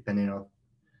 picofarads, depending on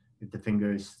if the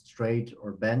finger is straight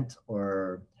or bent,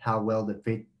 or how well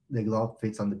the glove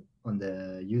fits on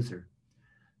the user.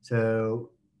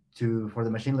 So for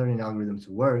the machine learning algorithms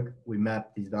to work, we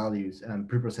map these values and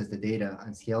pre-process the data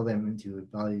and scale them into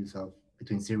values of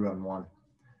between 0 and 1.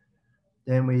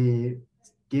 Then we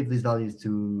give these values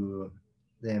to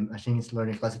the machine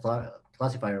learning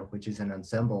classifier, which is an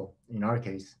ensemble in our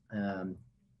case,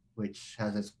 which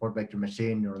has a support vector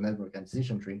machine, neural network, and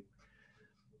decision tree.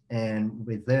 And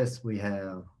with this, we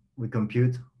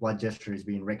compute what gesture is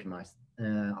being recognized.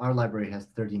 Our library has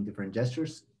 13 different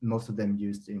gestures, most of them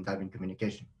used in typing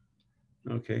communication.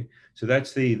 Okay, so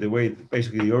that's the way,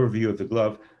 basically the overview of the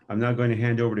glove. I'm now going to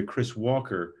hand over to Chris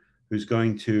Walker, who's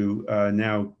going to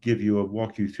now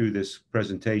walk you through this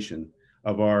presentation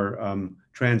of our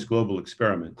trans-global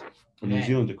experiment from New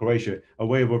Zealand to Croatia, a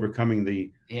way of overcoming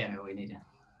the... Yeah, we need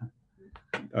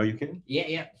to... Are you kidding?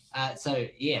 Yeah. So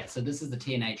this is the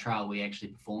TNA trial we actually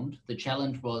performed. The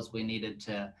challenge was we needed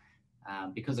to,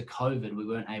 because of COVID, we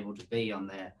weren't able to be on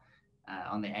the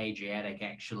Adriatic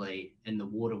actually in the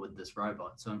water with this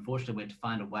robot. So unfortunately, we had to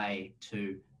find a way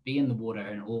to be in the water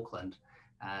in Auckland,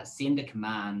 send a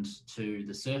command to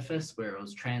the surface where it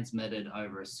was transmitted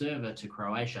over a server to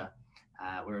Croatia,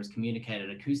 where it was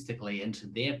communicated acoustically into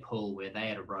their pool where they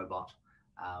had a robot.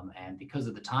 And because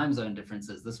of the time zone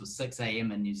differences, this was 6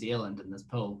 a.m. in New Zealand in this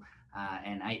pool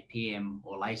and 8 p.m.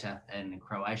 or later in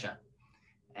Croatia.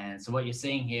 And so what you're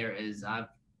seeing here is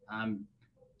I'm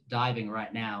diving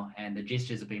right now and the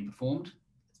gestures have been performed.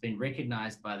 It's been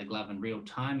recognized by the glove in real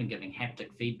time and giving haptic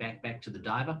feedback back to the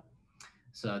diver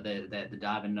so that the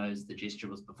diver knows the gesture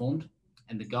was performed.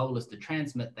 And the goal is to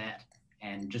transmit that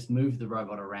and just move the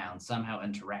robot around, somehow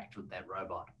interact with that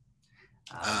robot.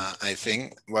 I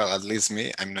think, well, at least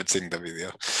me, I'm not seeing the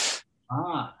video.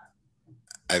 I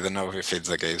don't know if it's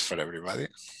the case for everybody.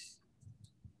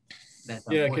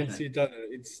 Yeah, I can see it.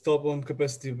 It's top on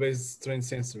capacitive-based train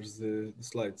sensors, the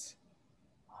slides.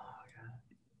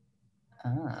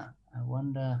 I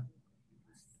wonder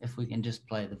if we can just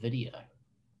play the video.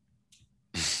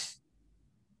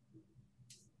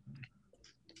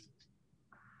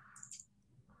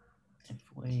 If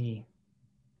we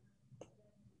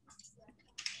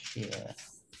share.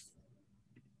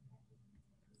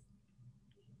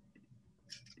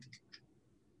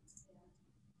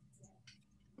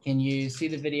 Can you see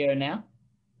the video now?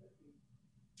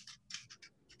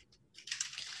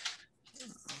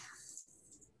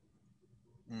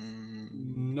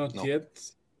 Not yet.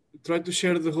 Try to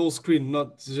share the whole screen,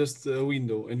 not just a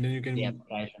window, and then you can... The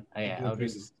application. Oh, yeah, I'll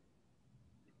just...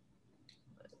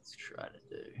 Let's try to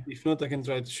do... If not, I can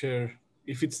try to share.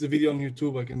 If it's the video on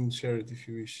YouTube, I can share it if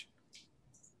you wish.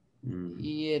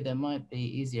 Yeah, that might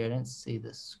be easier. I don't see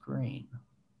the screen.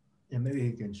 Yeah, maybe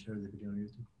he can share the video on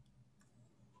YouTube.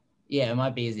 Yeah, it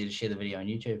might be easier to share the video on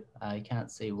YouTube. I can't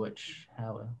see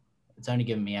how. It's only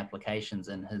giving me applications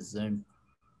in his Zoom.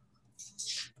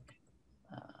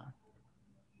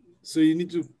 So you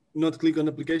need to not click on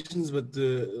applications, but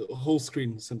the whole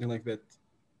screen, something like that.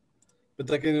 But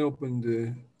I can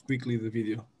open quickly the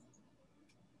video.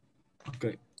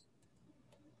 Okay.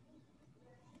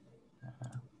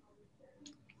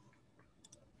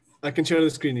 I can share the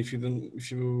screen if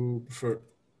you prefer.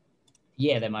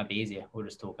 Yeah, that might be easier. We'll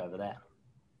just talk over that.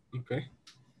 Okay.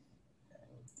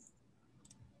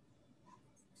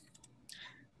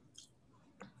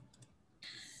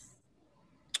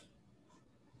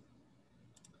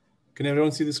 Can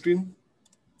everyone see the screen?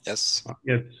 Yes.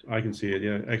 Yes, I can see it.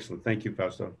 Yeah, excellent. Thank you,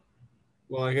 Fausto.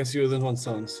 Well, I guess you don't want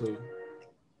sound, so.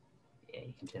 Yeah,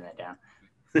 you can turn that down.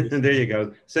 There you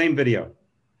go. Same video.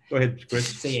 Go ahead,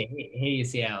 Chris. So yeah, here you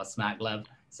see our smart glove.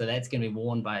 So that's going to be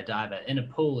worn by a diver in a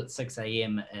pool at 6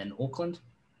 a.m. in Auckland.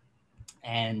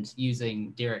 And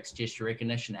using Derek's gesture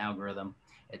recognition algorithm,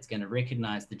 it's going to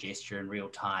recognize the gesture in real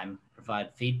time,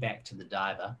 provide feedback to the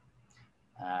diver,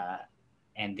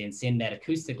 and then send that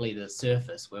acoustically to the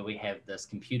surface where we have this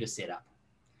computer set up.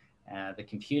 The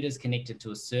computer is connected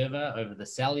to a server over the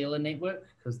cellular network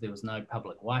because there was no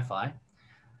public Wi-Fi.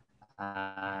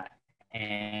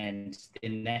 And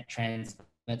then that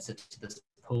transmits it to this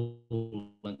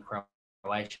pool in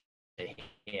Croatia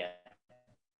here,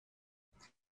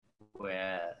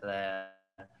 where they're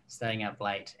staying up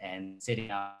late and setting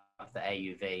up the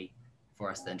AUV for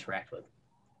us to interact with.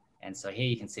 And so here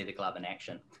you can see the glove in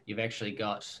action. You've actually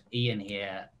got Ian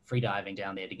here freediving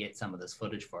down there to get some of this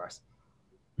footage for us.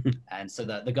 And so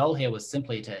the goal here was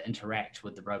simply to interact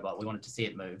with the robot. We wanted to see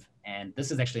it move. And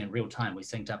this is actually in real time. We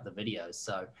synced up the videos.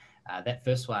 So that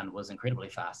first one was incredibly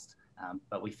fast.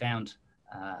 But we found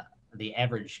the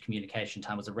average communication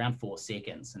time was around 4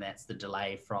 seconds. And that's the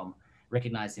delay from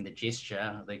recognizing the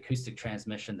gesture, the acoustic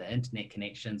transmission, the internet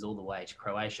connections all the way to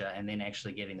Croatia, and then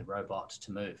actually getting the robot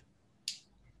to move,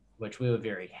 which we were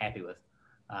very happy with.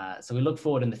 So we look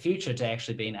forward in the future to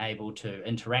actually being able to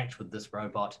interact with this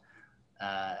robot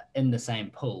in the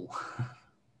same pool.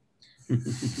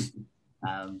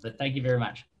 But thank you very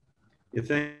much. Yeah,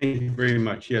 thank you very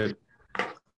much. Yeah.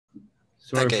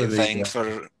 Sorry okay, for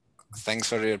the, thanks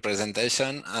for your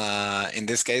presentation. In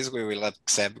this case, we will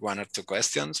accept 1 or 2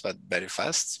 questions, but very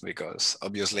fast, because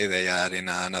obviously they are in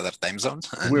another time zone.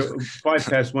 We're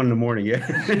 1:05 in the morning, yeah.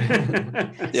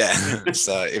 Yeah,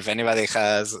 so if anybody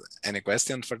has any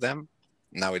questions for them,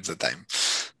 now it's the time.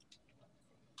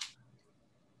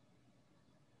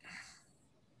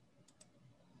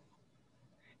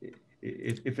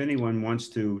 If anyone wants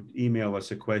to email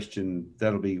us a question,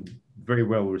 that'll be very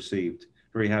well received.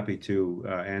 Very happy to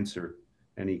answer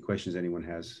any questions anyone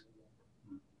has.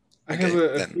 I have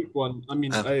a quick one. I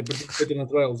mean, I participated in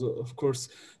trials, of course,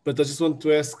 but I just want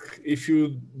to ask if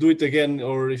you do it again,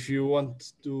 or if you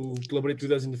want to collaborate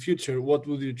with us in the future, what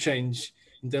would you change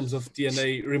in terms of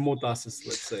TNA remote access,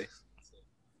 let's say?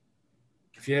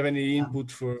 If you have any input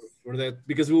for that,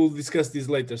 because we'll discuss this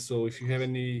later. So if you have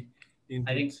any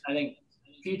input. I think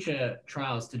future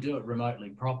trials, to do it remotely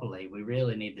properly, we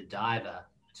really need the diver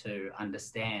to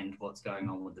understand what's going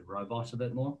on with the robot a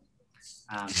bit more.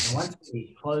 And once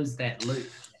we close that loop,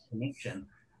 that connection,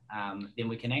 then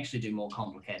we can actually do more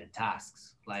complicated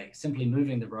tasks. Like simply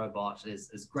moving the robot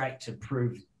is great to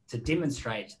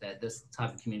demonstrate that this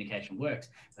type of communication works,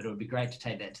 but it would be great to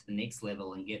take that to the next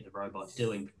level and get the robot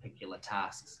doing particular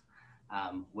tasks,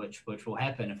 which will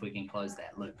happen if we can close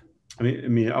that loop. I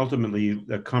mean, ultimately,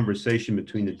 a conversation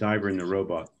between the diver and the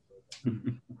robot.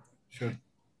 Sure.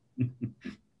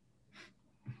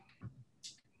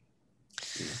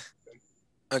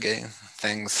 Okay,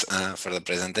 thanks for the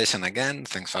presentation again.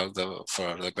 Thanks for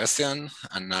the question.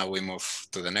 And now we move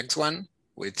to the next one,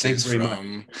 which is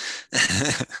from...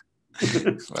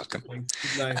 Welcome.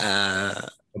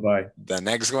 Bye-bye. The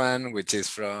next one, which is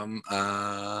from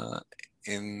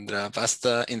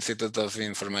Indrapasta Institute of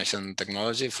Information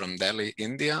Technology from Delhi,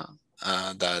 India,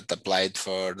 that applied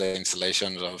for the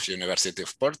installations of University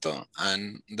of Porto,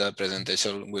 and the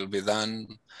presentation will be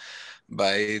done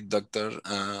by Dr.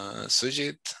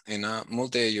 Sujit in a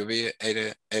multi-UV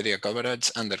area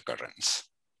coverage under currents.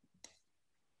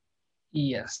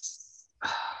 Yes.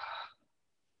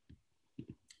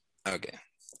 Okay.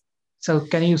 So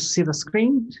can you see the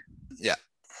screen? Yeah.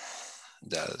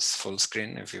 Just full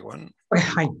screen if you want. Okay,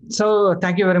 hi. So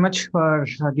thank you very much for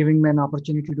giving me an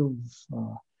opportunity to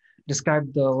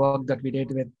describe the work that we did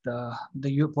with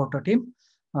the Porto team,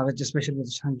 especially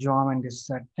with John and his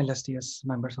LSTS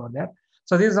members over there.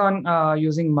 So this is on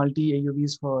using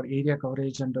multi-AUVs for area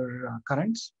coverage under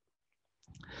currents.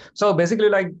 So basically,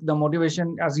 like the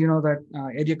motivation, as you know, that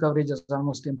area coverage is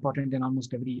almost important in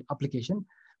almost every application.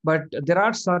 But there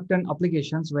are certain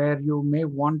applications where you may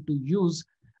want to use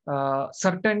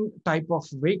certain type of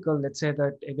vehicle, let's say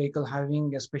that a vehicle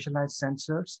having a specialized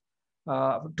sensors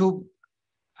to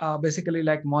basically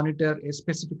like monitor a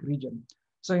specific region.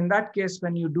 So in that case,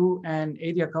 when you do an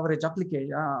area coverage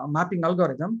application mapping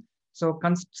algorithm, so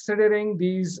considering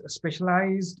these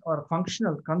specialized or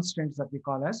functional constraints that we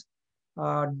call as,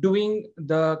 doing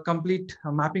the complete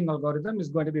mapping algorithm is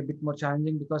going to be a bit more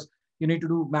challenging because you need to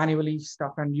do manually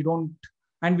stuff and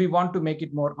we want to make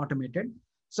it more automated.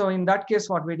 So in that case,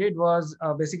 what we did was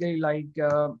basically like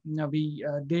we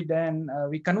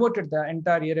converted the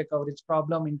entire area coverage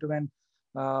problem into an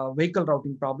vehicle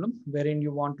routing problem, wherein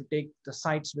you want to take the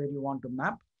sites where you want to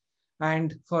map.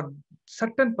 And for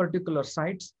certain particular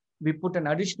sites, we put an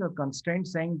additional constraint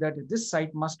saying that this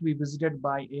site must be visited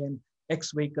by an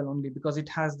X vehicle only because it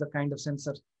has the kind of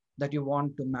sensor that you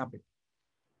want to map it.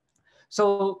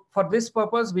 So for this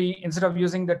purpose, we, instead of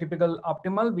using the typical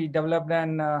optimal, we developed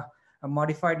a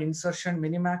modified insertion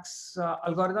minimax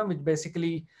algorithm, which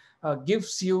basically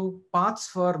gives you paths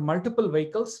for multiple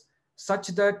vehicles such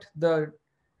that the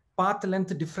path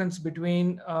length difference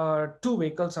between two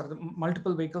vehicles or the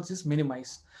multiple vehicles is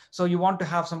minimized. So you want to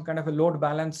have some kind of a load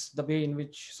balance, the way in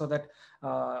which, so that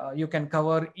you can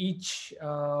cover each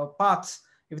paths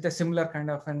with a similar kind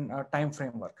of an time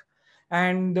framework.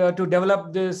 And to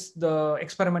develop this, the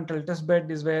experimental test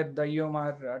bed is where the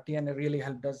EUMR TNA really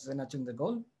helped us in achieving the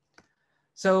goal.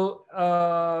 So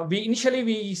we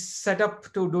initially set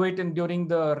up to do it during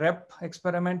the REP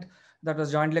experiment that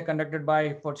was jointly conducted by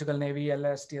Portugal Navy,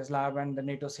 LS, SEALab, and the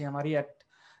NATO CMRE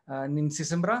in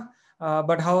Sesimbra.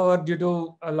 But however, due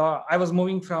to a lot, I was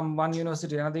moving from one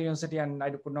university to another university, and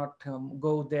I could not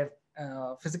go there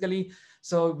physically.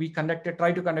 So we tried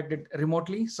to conduct it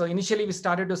remotely. So initially, we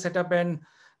started to set up a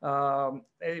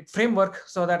framework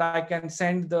so that I can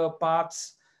send the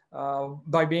paths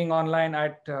by being online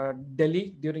at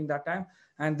Delhi during that time,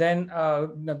 and then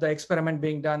the experiment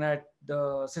being done at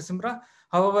the Sesimbra.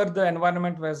 However, the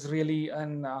environment was really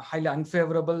highly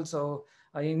unfavorable. So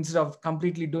instead of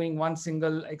completely doing one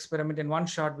single experiment in one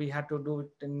shot, we had to do it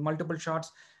in multiple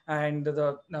shots, and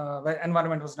the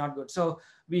environment was not good. So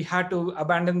we had to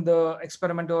abandon the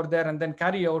experiment over there and then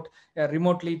carry out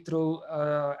remotely through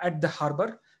at the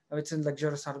harbor, which is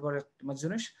luxurious harbor at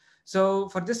Majunish. So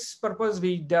for this purpose,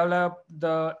 we developed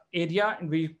the area and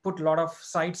we put a lot of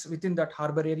sites within that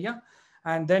harbor area.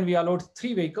 And then we allowed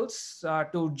 3 vehicles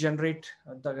to generate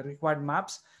the required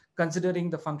maps,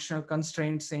 considering the functional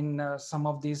constraints in some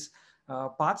of these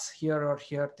paths here or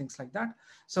here, things like that.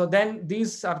 So then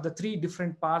these are the 3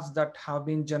 different paths that have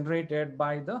been generated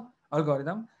by the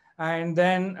algorithm. And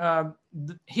then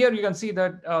here you can see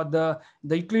that the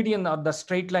Euclidean or the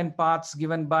straight line paths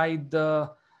given by the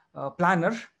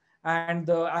planner and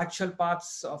the actual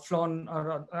paths flown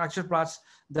or actual paths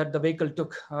that the vehicle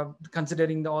took,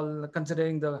 considering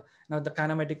the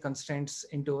kinematic constraints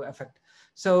into effect.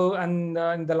 So, and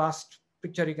in the last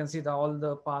picture, you can see all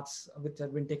the paths which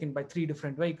have been taken by 3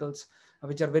 different vehicles,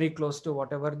 which are very close to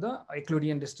whatever the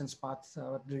Euclidean distance path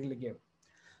really gave.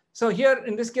 So here,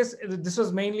 in this case, this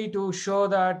was mainly to show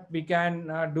that we can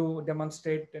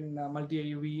demonstrate in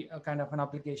multi-AUV kind of an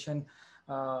application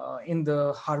in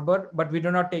the harbor, but we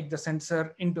do not take the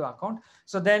sensor into account.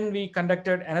 So then we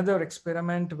conducted another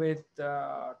experiment with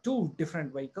 2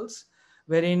 different vehicles,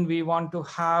 wherein we want to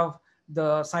have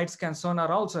the side scan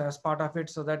sonar also as part of it,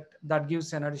 so that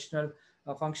gives an additional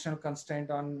functional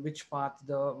constraint on which path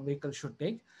the vehicle should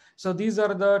take. So these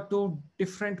are the 2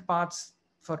 different paths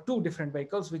for 2 different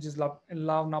vehicles, which is Lav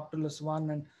Noctiluss 1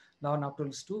 and Lav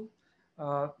Noctiluss 2.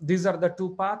 These are the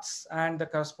 2 paths and the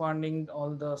corresponding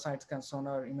all the side scan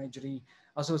sonar imagery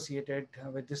associated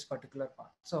with this particular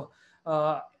path. So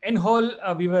in whole,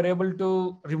 we were able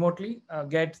to remotely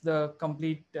get the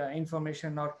complete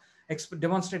information or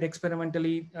demonstrate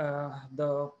experimentally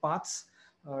the paths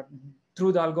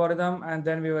through the algorithm, and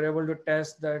then we were able to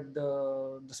test that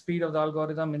the speed of the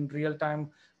algorithm in real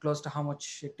time, close to how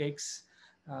much it takes.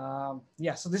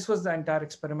 Yeah, so this was the entire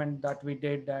experiment that we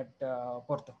did at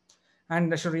Porto.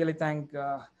 And I should really thank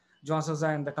João Sousa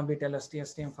and the complete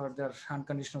LSTS team for their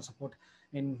unconditional support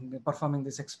in performing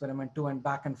this experiment too, and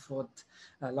back and forth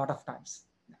a lot of times.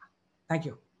 Yeah. Thank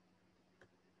you.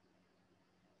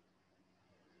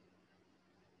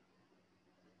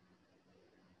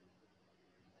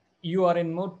 You are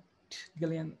in mode,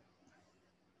 Gillian.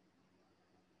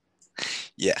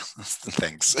 Yeah,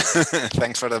 thanks.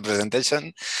 Thanks for the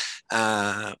presentation.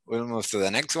 We'll move to the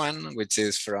next one, which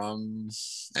is from,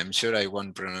 I'm sure I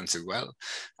won't pronounce it well,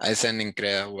 ISME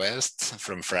West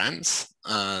from France,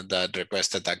 that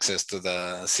requested access to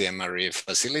the CMRE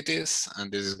facilities.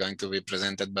 And this is going to be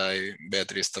presented by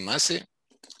Beatrice Tomasi.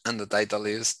 And the title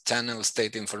is Channel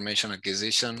State Information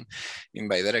Acquisition in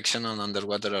Bidirectional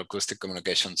Underwater Acoustic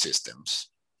Communication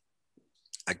Systems.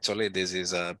 Actually, this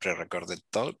is a pre-recorded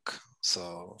talk.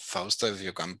 So Fausto, if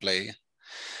you can play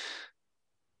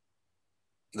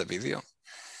the video.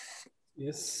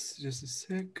 Yes, just a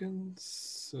second.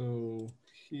 So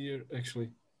here,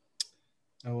 actually,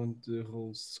 I want the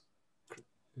whole script.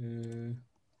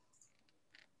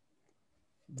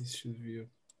 This should be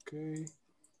okay.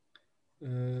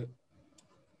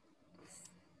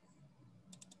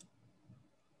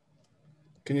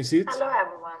 Can you see it? Hello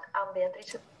everyone, I'm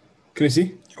Beatrice. Can you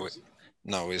see?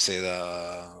 No, we see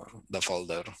the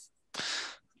folder.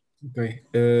 Okay.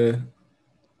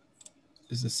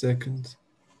 Just a second.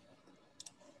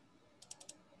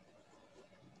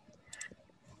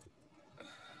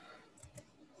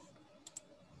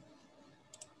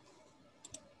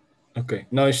 Okay,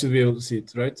 now I should be able to see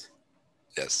it, right?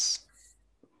 Yes.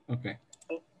 Okay.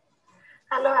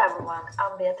 Hello everyone,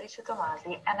 I'm Beatrice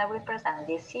Tomasi and I will present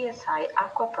the CSI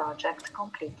Aqua project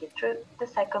completed through the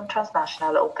second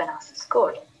transnational open access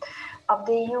call of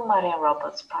the EUMR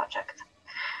robots project.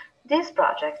 This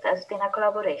project has been a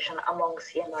collaboration among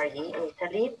CMRE in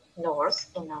Italy, NORS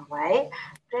in Norway,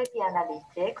 Prevy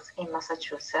Analytics in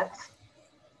Massachusetts,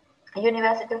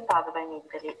 University of Padua in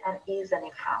Italy, and ESEN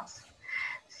in France.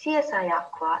 CSI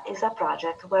Aqua is a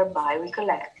project whereby we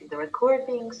collected the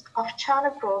recordings of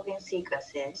channel probing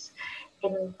sequences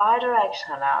in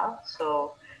bidirectional,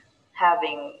 so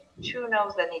having two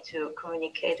nodes that need to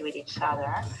communicate with each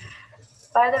other,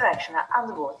 bidirectional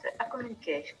underwater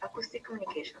acoustic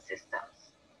communication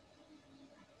systems.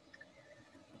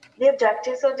 The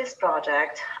objectives of this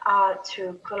project are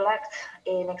to collect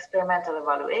an experimental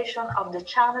evaluation of the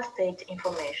channel state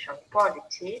information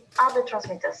quality at the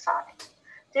transmitter side.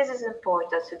 This is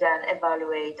important to then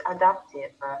evaluate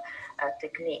adaptive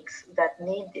techniques that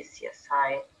need this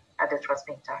CSI at the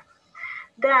transmitter.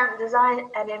 Then design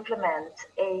and implement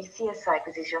a CSI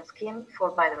acquisition scheme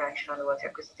for bidirectional water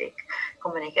acoustic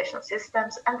communication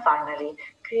systems, and finally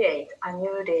create a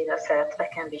new data set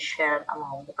that can be shared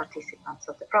among the participants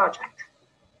of the project.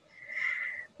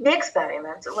 The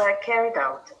experiments were carried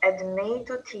out at the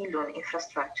NATO TLUN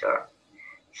infrastructure.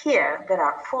 Here there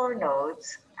are 4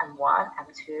 nodes, M1,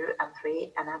 M2,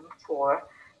 M3, and M4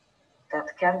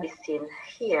 that can be seen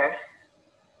here,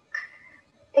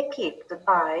 equipped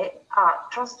by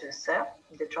a transducer,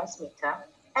 the transmitter,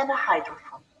 and a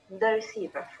hydrophone, the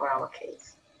receiver for our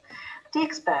case. The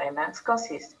experiments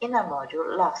consist in a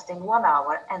module lasting 1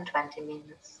 hour and 20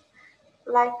 minutes,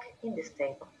 like in this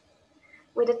table,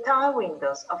 with a time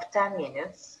windows of 10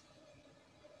 minutes,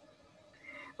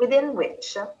 within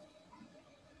which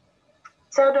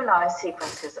pseudo-noise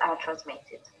sequences are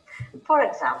transmitted. For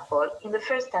example, in the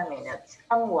first 10 minutes,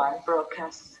 M1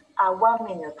 broadcasts a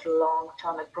 1-minute-long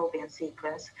channel probing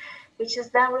sequence, which is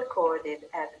then recorded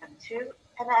at M2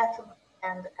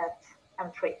 and at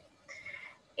M3.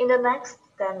 In the next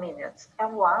 10 minutes,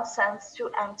 M1 sends to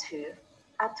M2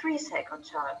 a 3-second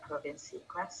channel probing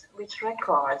sequence, which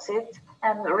records it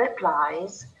and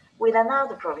replies with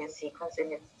another probing sequence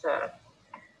in its turn.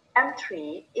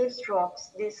 M3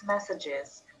 eavesdrops these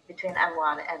messages between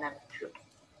M1 and M2.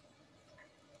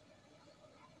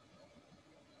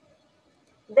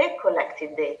 The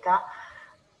collected data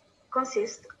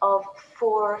consists of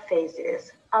 4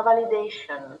 phases: a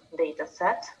validation data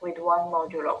set with 1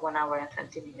 module of 1 hour and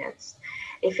 20 minutes,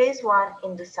 a phase 1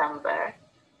 in December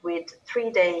with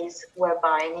 3 days,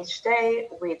 whereby in each day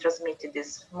we transmitted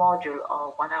this module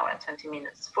of 1 hour and 20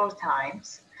 minutes 4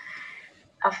 times,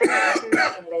 a phase 2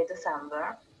 in late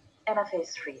December, and a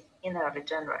phase 3 in early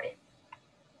January.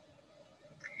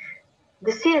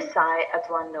 The CSI at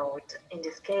one node, in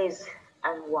this case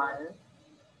M1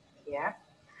 here,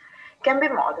 can be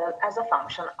modeled as a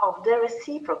function of the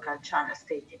reciprocal channel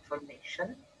state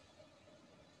information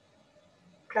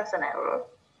plus an error,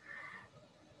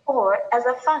 or as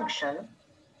a function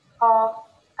of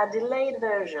a delayed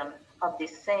version of the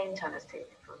same channel state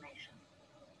information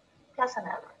plus an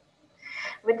error.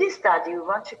 With this study, we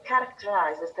want to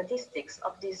characterize the statistics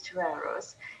of these 2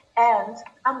 errors and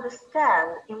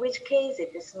understand in which case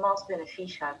it is most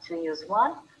beneficial to use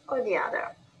one or the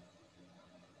other.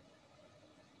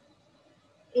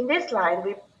 In this slide,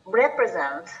 we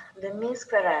represent the mean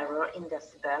square error in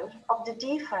decibel of the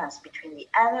difference between the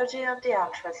energy of the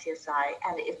actual CSI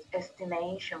and its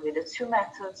estimation with the two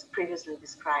methods previously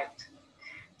described.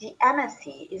 The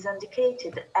MSE is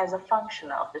indicated as a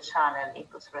function of the channel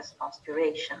impulse response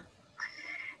duration.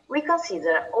 We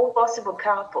consider all possible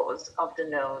couples of the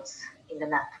nodes in the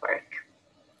network.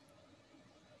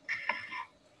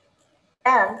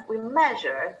 And we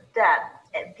measure that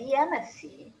the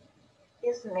MSE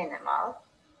is minimal,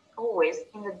 always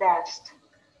in the dashed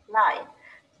line.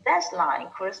 The dashed line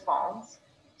corresponds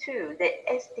to the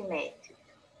estimated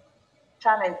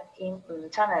channel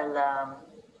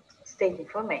state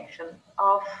information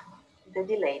of the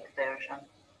delayed version.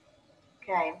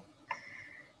 Okay.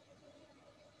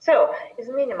 So it's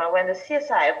minimal when the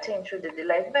CSI obtained through the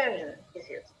delayed version is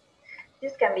used.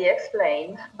 This can be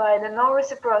explained by the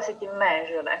non-reciprocity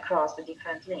measured across the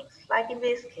different links. Like in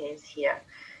this case here,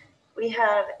 we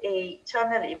have a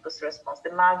channel impulse response,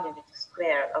 the magnitude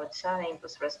square of the channel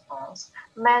impulse response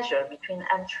measured between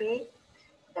M3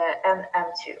 and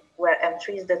M2, where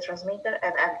M3 is the transmitter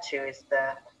and M2 is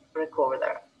the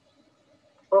recorder,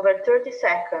 over 30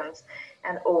 seconds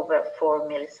and over 4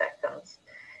 milliseconds.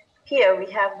 Here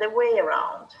we have the way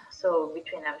around, so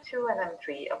between M2 and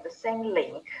M3 of the same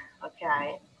link,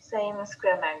 okay, same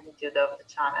square magnitude of the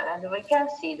channel, and we can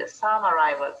see the some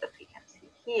arrivals that we can see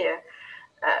here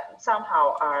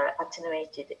somehow are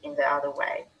attenuated in the other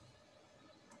way.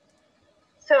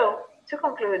 So to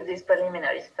conclude this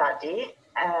preliminary study,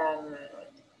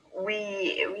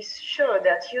 we show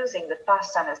that using the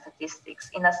past channel statistics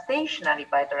in a stationary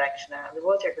bidirectional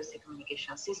water acoustic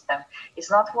communication system is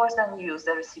not worse than use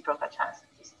the reciprocal channel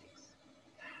statistics.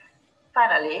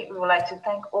 Finally, we would like to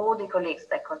thank all the colleagues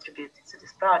that contributed to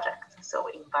this project. So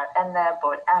Ingvar Enne,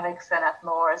 Bård Eriksen at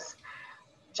Norse,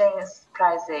 James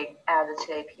Preisig at the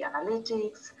JP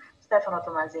Analytics, Stefano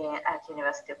Tomasin at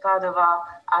University of Padova,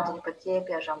 Anthony Potier,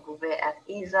 Pierre-Jean Bouvet at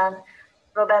ESAN,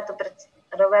 Roberto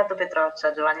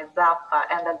Petroccia, Giovanni Zappa,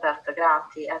 and Alberto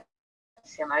Gratti at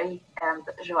CMRE, and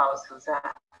João Souza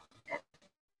at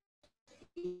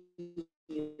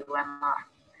EUMR.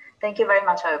 Thank you very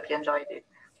much. I hope you enjoyed it.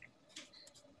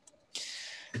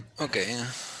 Okay,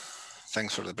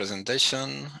 thanks for the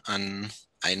presentation. And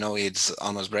I know it's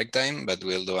almost break time, but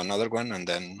we'll do another one and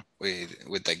then we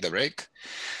take the break.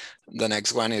 The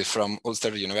next one is from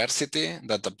Ulster University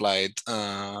that applied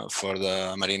for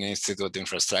the Marine Institute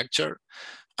infrastructure.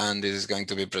 And this is going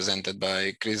to be presented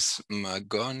by Chris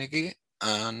McGonigal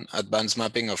on advanced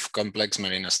mapping of complex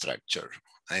marine structure.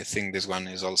 I think this one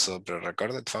is also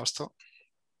pre-recorded, Fausto.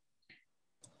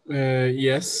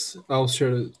 Yes, I'll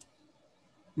share it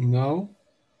now.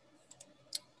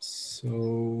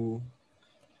 So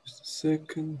just a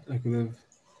second. I could have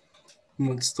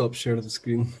not stopped sharing the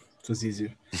screen. It was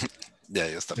easier. Yeah,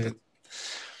 you stopped it.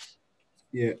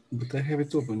 Yeah, but I have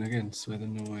it open again, so I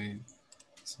don't know why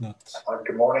it's not.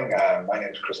 Good morning. My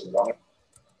name is Chris McDonald.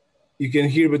 You can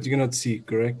hear, but you cannot see,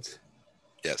 correct?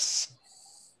 Yes.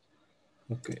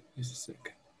 Okay, just a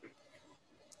second.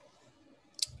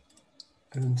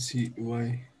 I don't see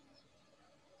why.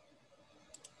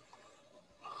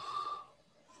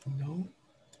 No.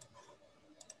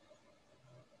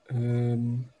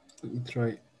 Let me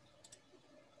try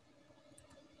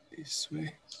this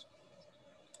way.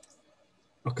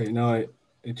 Okay, now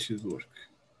it should work.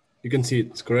 You can see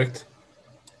it, correct?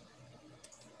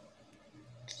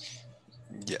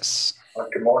 Yes.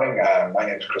 Good morning. My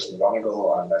name is Chris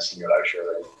McGonigal. I'm a senior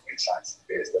lecturer in science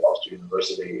based at Ulster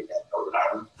University in Northern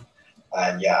Ireland.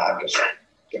 And yeah, I'm just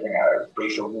giving a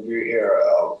brief overview here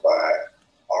of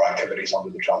our activities under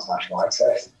the transnational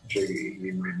access to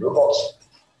marine robots.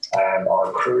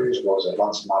 Our cruise was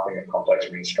advanced mapping of complex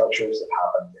marine structures that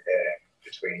happened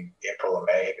between April and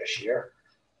May this year.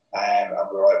 And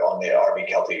we're out on the RV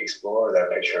Celtic Explorer, they're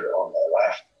pictured on the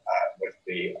left, with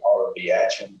the RV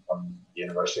Etchen from the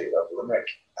University of Limerick,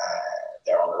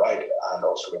 there on the right. And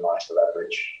also we managed to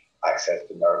leverage access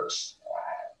to NERC's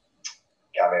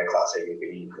Cavia Class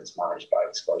AVB that's managed by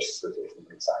the Scottish Association of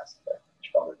Marine Science.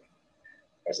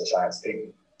 There's the science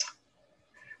team.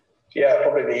 Yeah,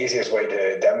 probably the easiest way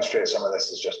to demonstrate some of this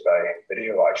is just by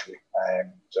video, actually.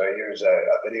 So here's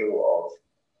a video of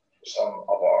some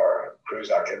of our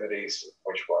cruise activities,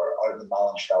 which were out in the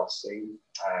Malin Sea,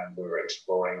 and we were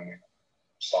exploring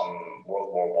some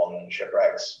World War I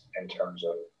shipwrecks in terms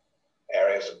of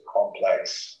areas of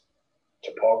complex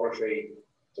topography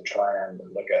to try and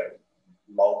look at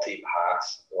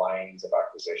multi-pass lines of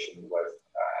acquisition with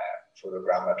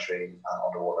photogrammetry and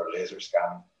underwater laser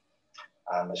scan.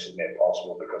 And this is made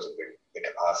possible because of the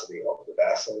capacity of the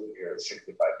vessel. Here, a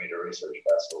 65-meter research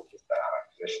vessel with dynamic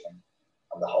positioning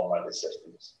and the home-mounted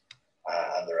systems,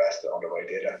 and the rest of underway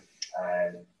data.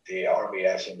 And the ROV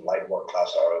etching light work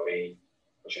class ROV,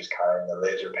 which is carrying the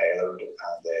laser payload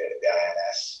and the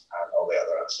INS and all the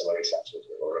other ancillary sensors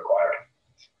that were required.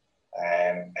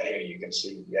 And here you can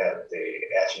see, the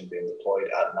etching being deployed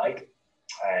at night.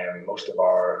 Most of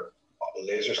our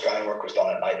laser scanning work was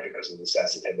done at night because of the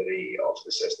sensitivity of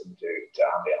the system to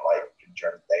ambient light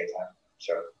during the daytime.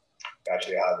 So we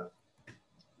actually had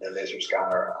the laser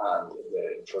scanner and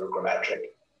the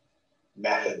photogrammetric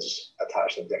methods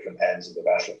attached to different ends of the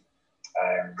vessel.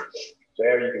 So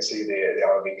here you can see the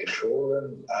ROV control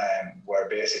room, where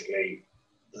basically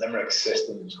Limerick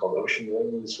systems called Ocean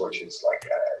Wings, which is like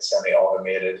a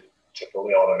semi-automated to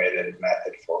fully automated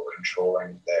method for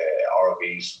controlling the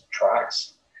ROV's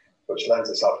tracks, which lends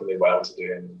itself really well to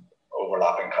doing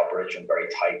overlapping coverage and very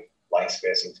tight line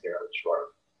spacings here, which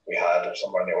we had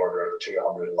somewhere in the order of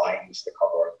 200 lines to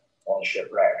cover one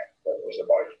shipwreck that was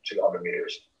about 200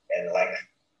 meters in length.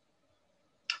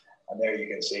 And there you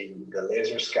can see the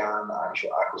laser scan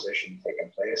actual acquisition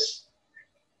taking place.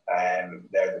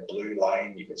 There, the blue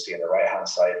line you can see on the right-hand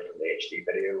side from the HD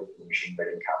video, the machine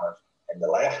vision camera in the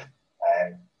left.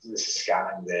 And this is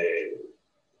scanning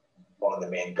one of the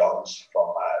main guns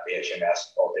from the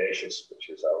HMS Audacious, which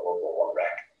is a World War I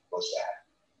wreck, was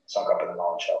sunk up in a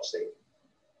non-shelf state.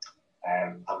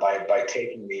 And by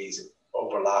taking these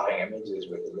overlapping images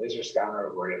with the laser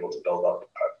scanner, we're able to build up a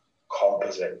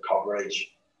composite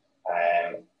coverage,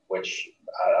 which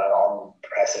at an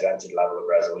unprecedented level of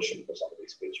resolution for some of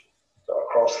these features. So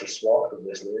across the swath of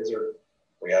this laser,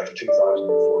 we have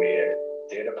 2,048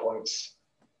 data points,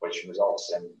 which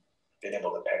results in being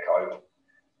able to pick out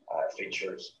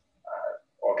features,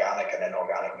 organic and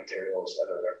inorganic materials that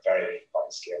are very fine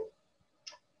scale.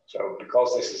 So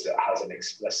because this has an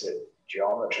explicit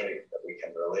geometry that we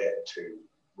can relate to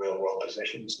real world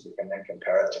positions, we can then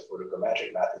compare it to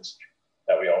photogrammetric methods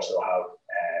that we also have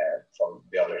from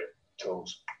the other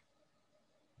tools.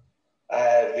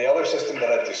 The other system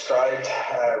that I described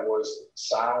was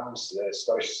SAMS, the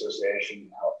Scottish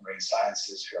Association of Marine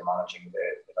Sciences, who are managing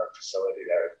our facility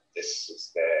there. This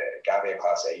is the Gavia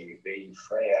class AUV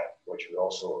Freya, which was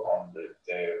also on the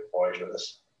voyage with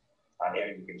us. And here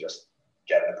you can just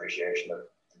get an appreciation of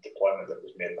the deployment that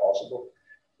was made possible.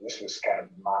 This was kind of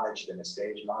managed in a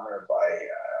staged manner by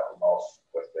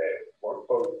with the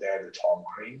workboat there, the Tom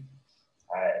Cream,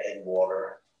 in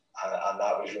water. And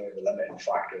that was really the limiting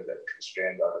factor that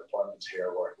constrained our deployments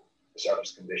here, were the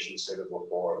surface conditions suitable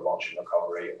for launch and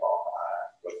recovery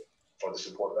for the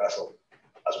support vessel,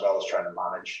 as well as trying to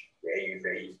manage the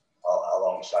AUV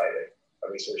alongside a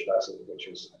research vessel, which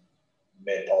was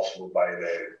made possible by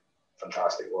the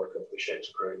fantastic work of the ship's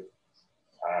crew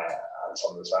and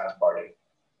some of the science party.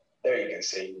 There you can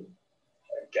see,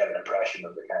 get an impression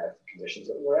of the kind of conditions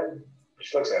that we're in,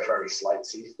 which looks like a very slight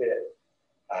sea state.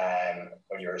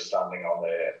 When you're standing on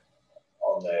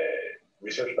the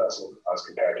research vessel as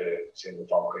compared to seeing the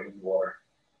Tom Cream water.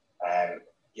 But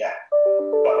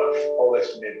all this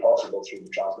is made possible through the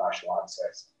transnational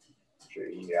access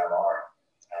through EUMR.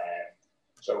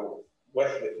 So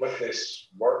with this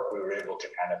work, we were able to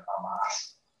kind of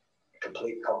amass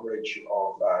complete coverage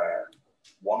of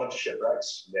one of the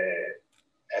shipwrecks, the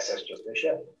SS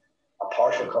Justitia, a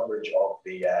partial coverage of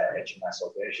the HMS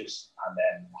Audacious, and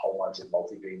then hull-mounted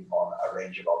multi-beam on a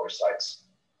range of other sites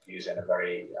using a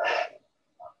very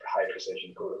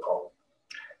high-precision protocol.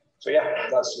 So yeah,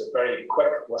 that's a very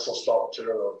quick whistle-stop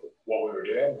tour of what we were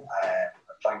doing.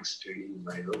 Thanks to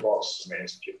Marine Robots, Marine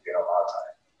Institute of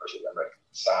Maritime, University of Limerick,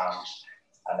 SAMS,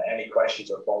 and any questions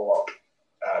or follow-up,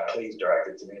 please direct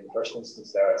it to me in the first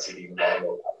instance there at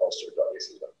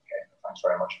cdmodel@ulster.ac.uk. Thanks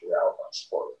very much for your help and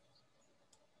support.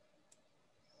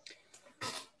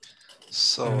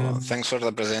 So thanks for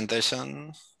the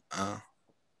presentation.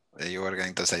 You were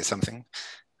going to say something?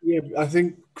 Yeah, I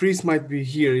think Chris might be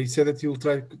here. He said that he'll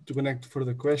try to connect for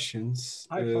the questions.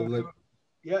 Hi, okay.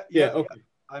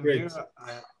 I'm Great. here.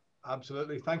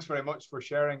 Absolutely. Thanks very much for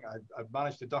sharing. I've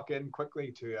managed to duck in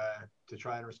quickly to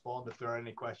try and respond if there are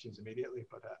any questions immediately,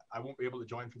 but I won't be able to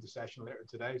join for the session later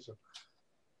today. So.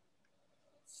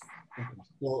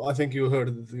 Well, I think you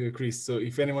heard Chris. So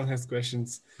if anyone has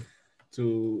questions,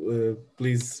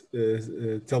 please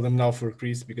tell them now for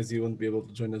Chris, because he won't be able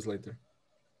to join us later.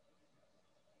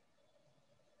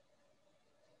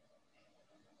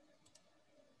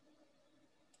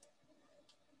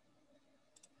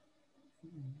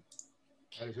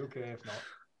 That is okay if not.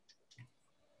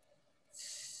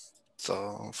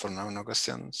 So for now, no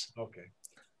questions. Okay.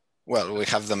 Well, we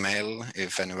have the mail.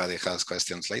 If anybody has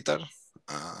questions later,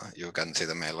 you can see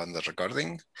the mail on the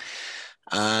recording.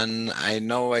 And I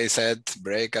know I said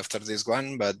break after this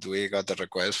one, but we got a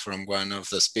request from one of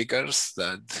the speakers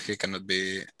that he cannot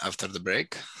be after the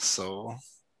break. So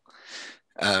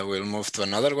we'll move to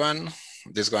another one.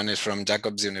 This one is from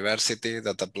Jacobs University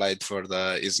that applied for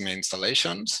the ISME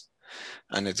installations.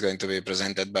 And it's going to be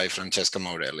presented by Francesco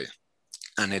Maurelli.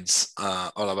 And it's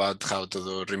all about how to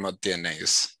do remote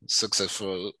TNAs,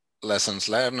 successful lessons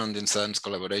learned on instance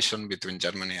collaboration between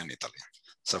Germany and Italy.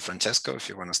 So Francesco, if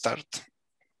you want to start.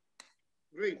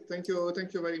 Great, thank you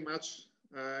very much,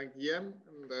 Guillaume,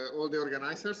 and all the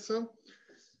organizers.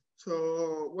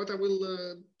 So what I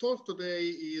will talk today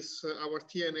is our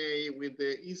TNA with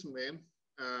the ISME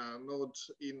node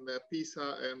in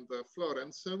Pisa and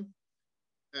Florence,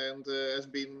 and has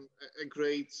been a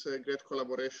great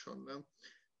collaboration.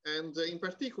 And in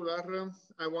particular,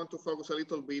 I want to focus a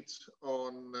little bit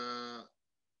on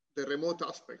the remote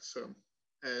aspects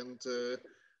and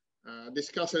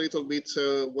discuss a little bit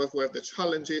what were the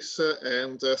challenges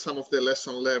and some of the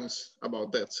lessons learned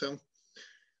about that.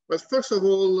 But first of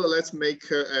all, let's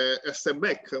make a step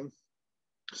back.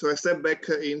 So a step back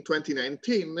in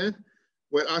 2019,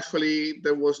 where actually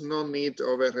there was no need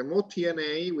of a remote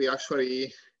TNA. We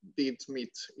actually did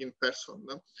meet in person.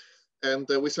 And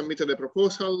we submitted a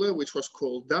proposal, which was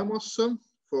called DAMOS,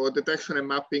 for detection and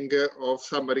mapping of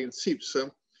submarine ships.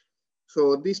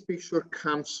 So this picture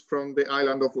comes from the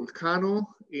island of Vulcano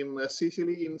in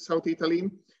Sicily, in South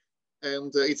Italy.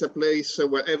 And it's a place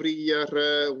where every year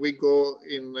we go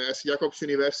in Jacobs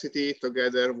University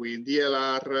together with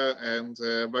DLR and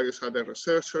various other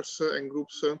researchers and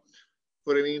groups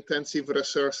for an intensive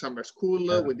research summer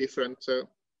school with different...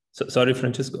 Sorry,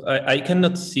 Francesco, I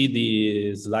cannot see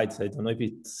the slides. I don't know if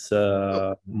it's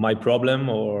my problem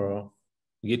or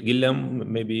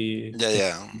Guillaume, maybe.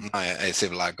 Yeah, I see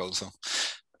black also.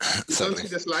 You don't see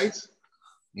the slides?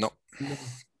 No.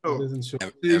 Oh,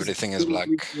 everything is black.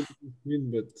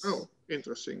 Oh,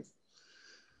 interesting.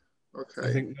 Okay.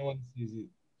 I think no one sees it.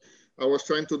 I was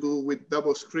trying to do with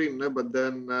double screen, but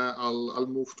then I'll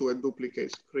move to a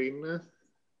duplicate screen,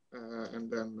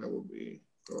 and then that will be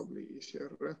probably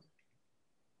easier.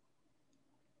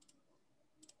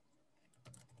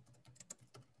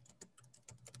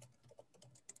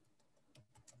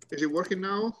 Is it working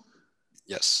now?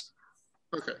 Yes.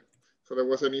 Okay, so there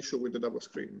was an issue with the double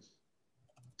screen.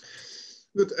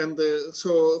 Good, and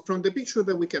so from the picture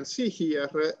that we can see here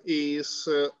is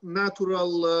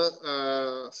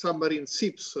natural submarine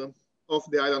ships of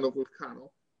the island of Vulcano.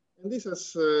 And this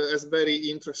has very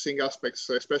interesting aspects,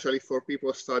 especially for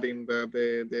people studying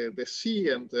the sea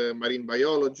and marine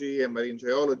biology and marine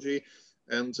geology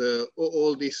and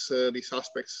all these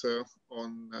aspects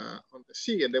on the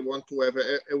sea. And they want to have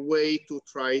a way to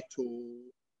try to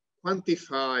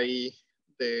quantify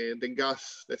the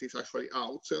gas that is actually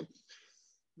out.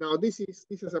 Now, this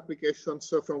has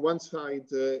applications from one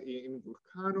side in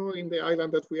Vulcano, in the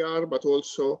island that we are, but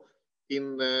also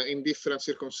in different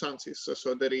circumstances.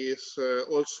 So there is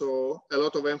also a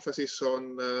lot of emphasis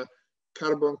on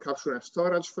carbon capture and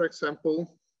storage, for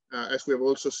example, as we have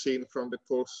also seen from the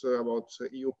talks about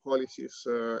EU policies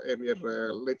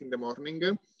earlier late in the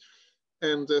morning.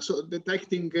 And so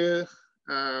detecting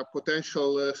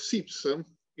potential ships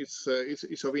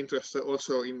is of interest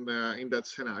also in that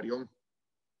scenario.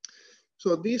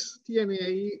 So this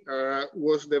TNA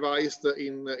was devised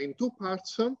in two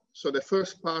parts. So the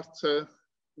first part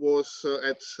was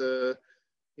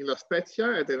in La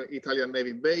Spezia at an Italian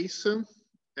Navy base.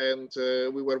 And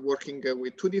we were working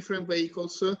with two different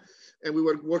vehicles. And we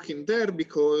were working there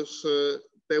because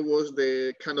there was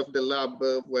the kind of the lab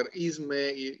where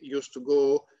ISME used to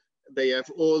go. They have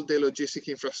all the logistic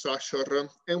infrastructure.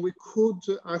 And we could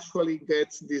actually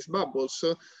get these bubbles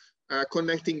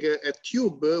connecting a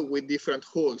tube with different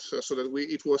holes so that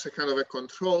it was a kind of a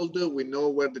controlled, we know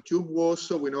where the tube was,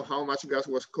 so we know how much gas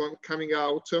was coming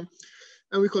out,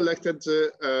 and we collected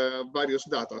various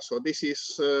data. So this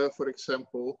is, for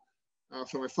example,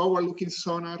 from a forward-looking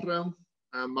sonar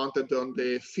mounted on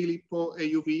the Filippo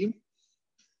AUV,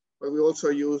 but we also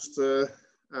used the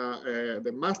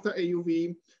Marta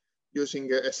AUV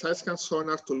using a side scan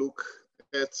sonar to look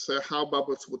at how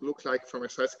bubbles would look like from a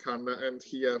side scan. And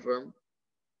here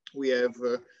we have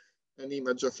an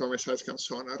image from a side scan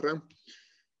sonar.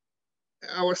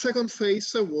 Our second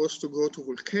phase was to go to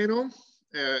Vulcano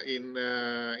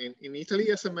in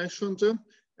Italy, as I mentioned,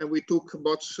 and we took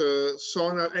both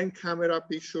sonar and camera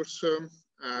pictures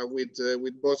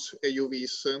with both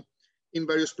AUVs in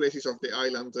various places of the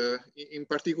island. In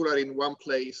particular, in one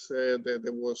place, there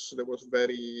was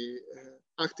very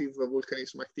active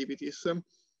volcanism activities.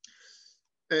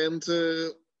 And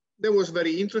that was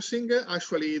very interesting.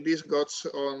 Actually, this got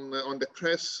on the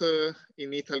press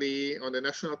in Italy, on the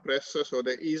national press. So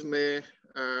the ISME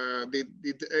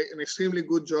did an extremely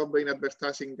good job in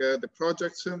advertising the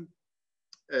projects and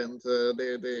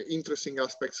the interesting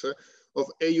aspects of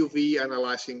AUV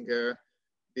analyzing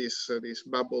these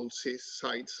bubble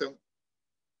sites.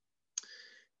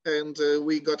 And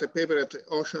we got a paper at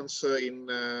Oceans in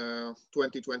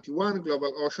 2021,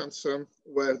 Global Oceans,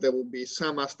 where there will be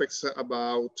some aspects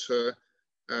about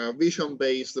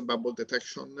vision-based bubble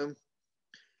detection.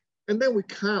 And then we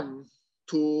come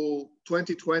to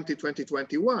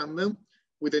 2020-2021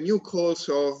 with the new calls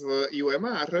of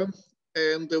EUMR,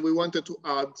 and we wanted to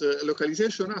add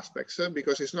localization aspects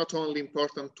because it's not only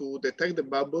important to detect the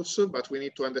bubbles, but we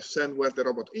need to understand where the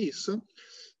robot is.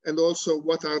 And also,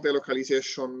 what are the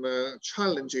localization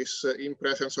challenges in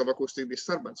presence of acoustic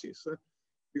disturbances?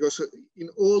 Because in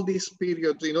all these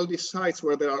periods, in all these sites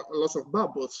where there are lots of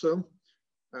bubbles,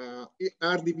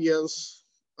 are DBLs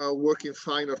working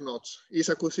fine or not? Is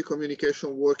acoustic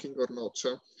communication working or not?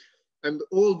 And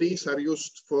all these are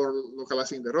used for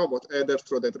localizing the robot, either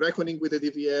through the reckoning with the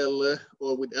DVL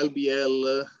or with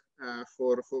LBL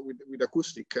with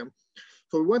acoustic.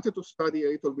 So we wanted to study a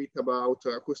little bit about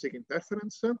acoustic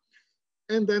interference.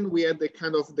 And then we had the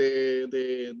kind of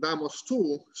the Damos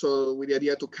 2. So with the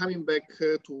idea to coming back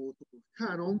to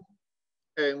Vulcano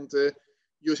and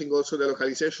using also the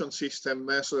localization system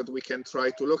so that we can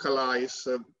try to localize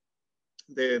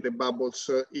the bubbles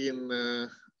in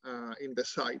the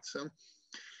sites.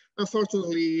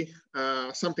 Unfortunately,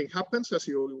 something happens, as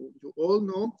you all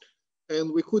know,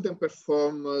 and we couldn't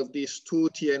perform these two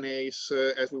TNAs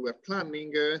as we were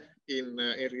planning in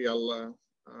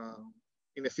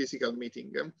a physical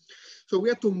meeting. So we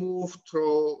had to move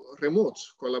through remote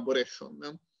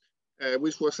collaboration,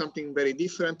 which was something very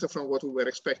different from what we were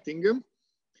expecting.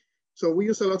 So we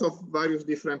use a lot of various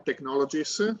different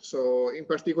technologies. So in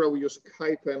particular, we use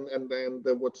Skype and then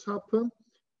the WhatsApp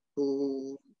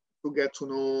to get to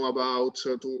know about,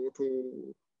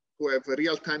 to have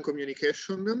real-time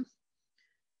communication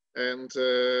and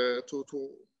to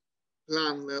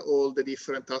plan all the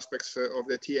different aspects of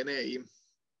the TNA.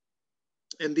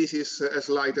 And this is a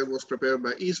slide that was prepared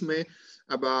by ISME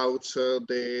about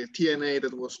the TNA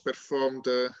that was performed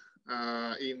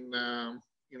in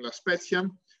La Spezia,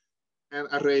 and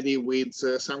already with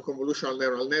some convolutional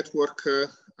neural network,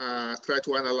 try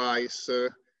to analyze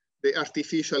the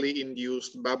artificially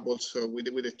induced bubbles with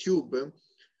a tube,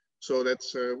 so that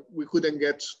we couldn't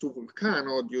get to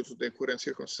Vulcano due to the current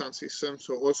circumstances.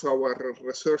 So also our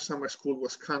research summer school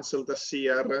was canceled this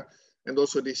year, and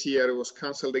also this year it was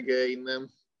canceled again,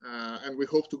 and we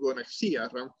hope to go next year.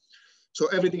 So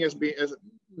everything has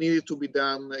needed to be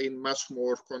done in much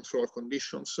more controlled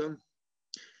conditions.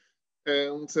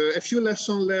 And a few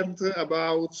lessons learned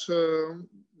about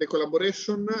the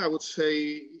collaboration. I would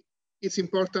say it's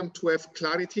important to have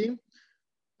clarity.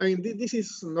 I mean, this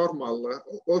is normal,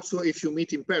 also if you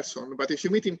meet in person, but if you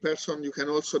meet in person, you can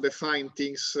also define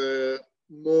things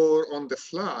more on the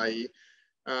fly.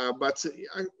 But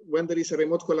when there is a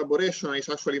remote collaboration, it's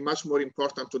actually much more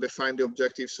important to define the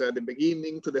objectives at the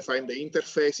beginning, to define the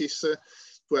interfaces,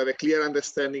 to have a clear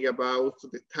understanding about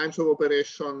the types of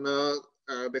operation,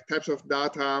 the types of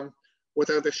data,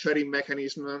 what are the sharing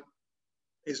mechanisms.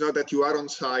 It's not that you are on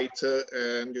site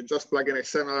and you just plug an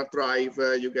external hard drive,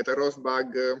 you get a ROS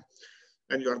bug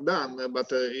and you're done. But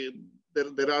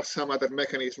there are some other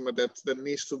mechanisms that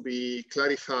needs to be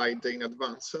clarified in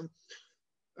advance.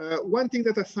 One thing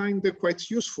that I find quite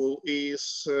useful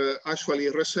is actually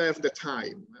reserve the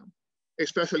time,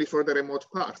 especially for the remote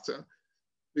part.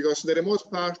 Because the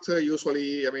remote part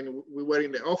usually, I mean, we were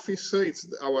in the office, it's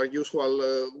our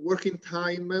usual working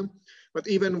time. But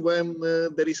even when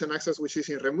there is an access which is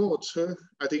in remote,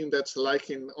 I think that's like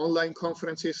in online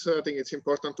conferences, I think it's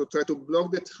important to try to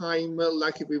block the time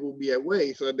like if we will be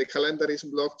away, so that the calendar is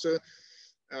blocked.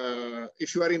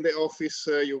 If you are in the office,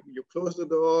 you close the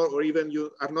door, or even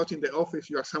you are not in the office,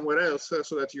 you are somewhere else,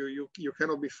 so that you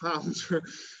cannot be found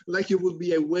like you would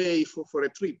be away for a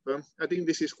trip. I think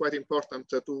this is quite important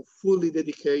to fully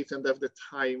dedicate and have the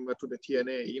time to the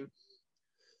TNA.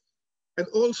 And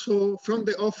also from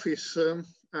the office,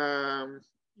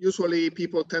 usually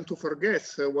people tend to forget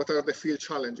what are the field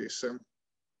challenges.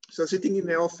 So sitting in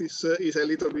the office is a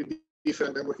little bit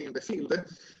different than working in the field.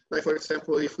 Like for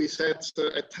example, if we set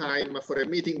a time for a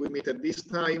meeting, we meet at this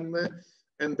time,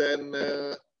 and then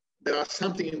there are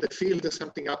something in the field,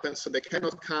 something happens, so they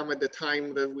cannot come at the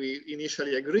time that we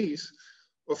initially agreed.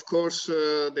 Of course,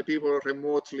 the people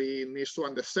remotely need to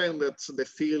understand that the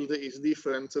field is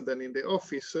different than in the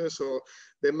office. So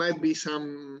there might be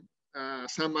some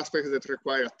some aspects that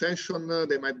require attention.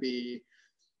 There might be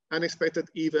unexpected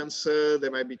events.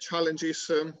 There might be challenges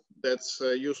that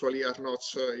usually are not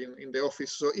in the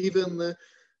office. So even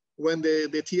when the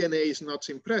TNA is not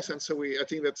in presence, so I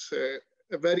think that's a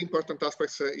very important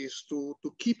aspect is to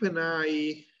keep an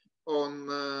eye on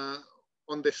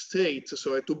the state,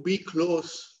 so to be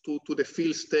close to the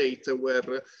field state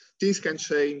where things can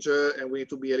change and we need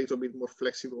to be a little bit more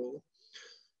flexible.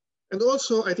 And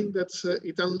also, I think that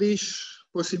it unleashes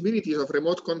possibilities of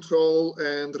remote control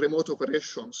and remote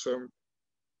operations.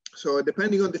 So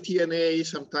depending on the TNA,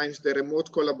 sometimes the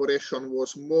remote collaboration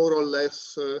was more or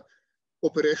less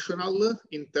operational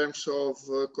in terms of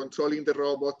controlling the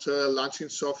robot, launching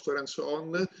software and so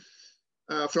on.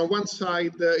 From one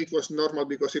side, it was normal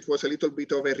because it was a little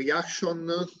bit of a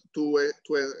reaction to a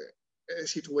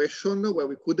situation where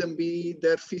we couldn't be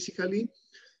there physically.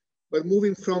 But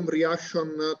moving from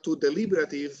reaction to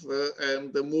deliberative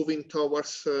and moving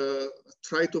towards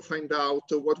try to find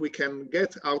out what we can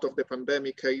get out of the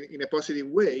pandemic in a positive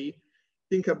way,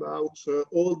 think about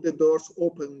all the doors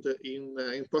opened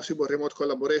in possible remote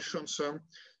collaborations.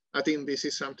 I think this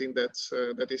is something that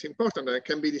is important and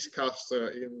can be discussed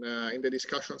in the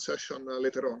discussion session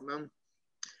later on.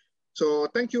 So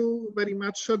thank you very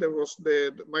much. That was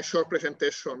my short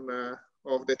presentation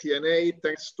of the TNA.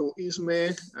 Thanks to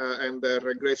ISME and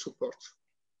their great support.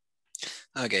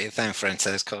 Okay, thanks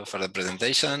Francesco for the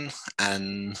presentation.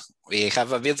 And we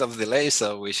have a bit of delay,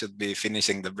 so we should be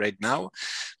finishing the break now.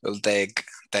 We'll take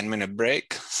 10-minute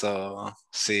break. So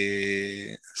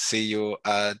see you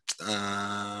at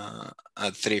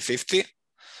 3:50,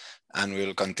 and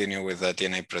we'll continue with the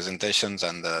TNA presentations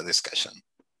and the discussion.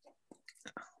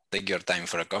 Take your time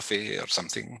for a coffee or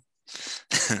something.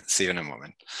 See you in a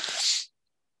moment.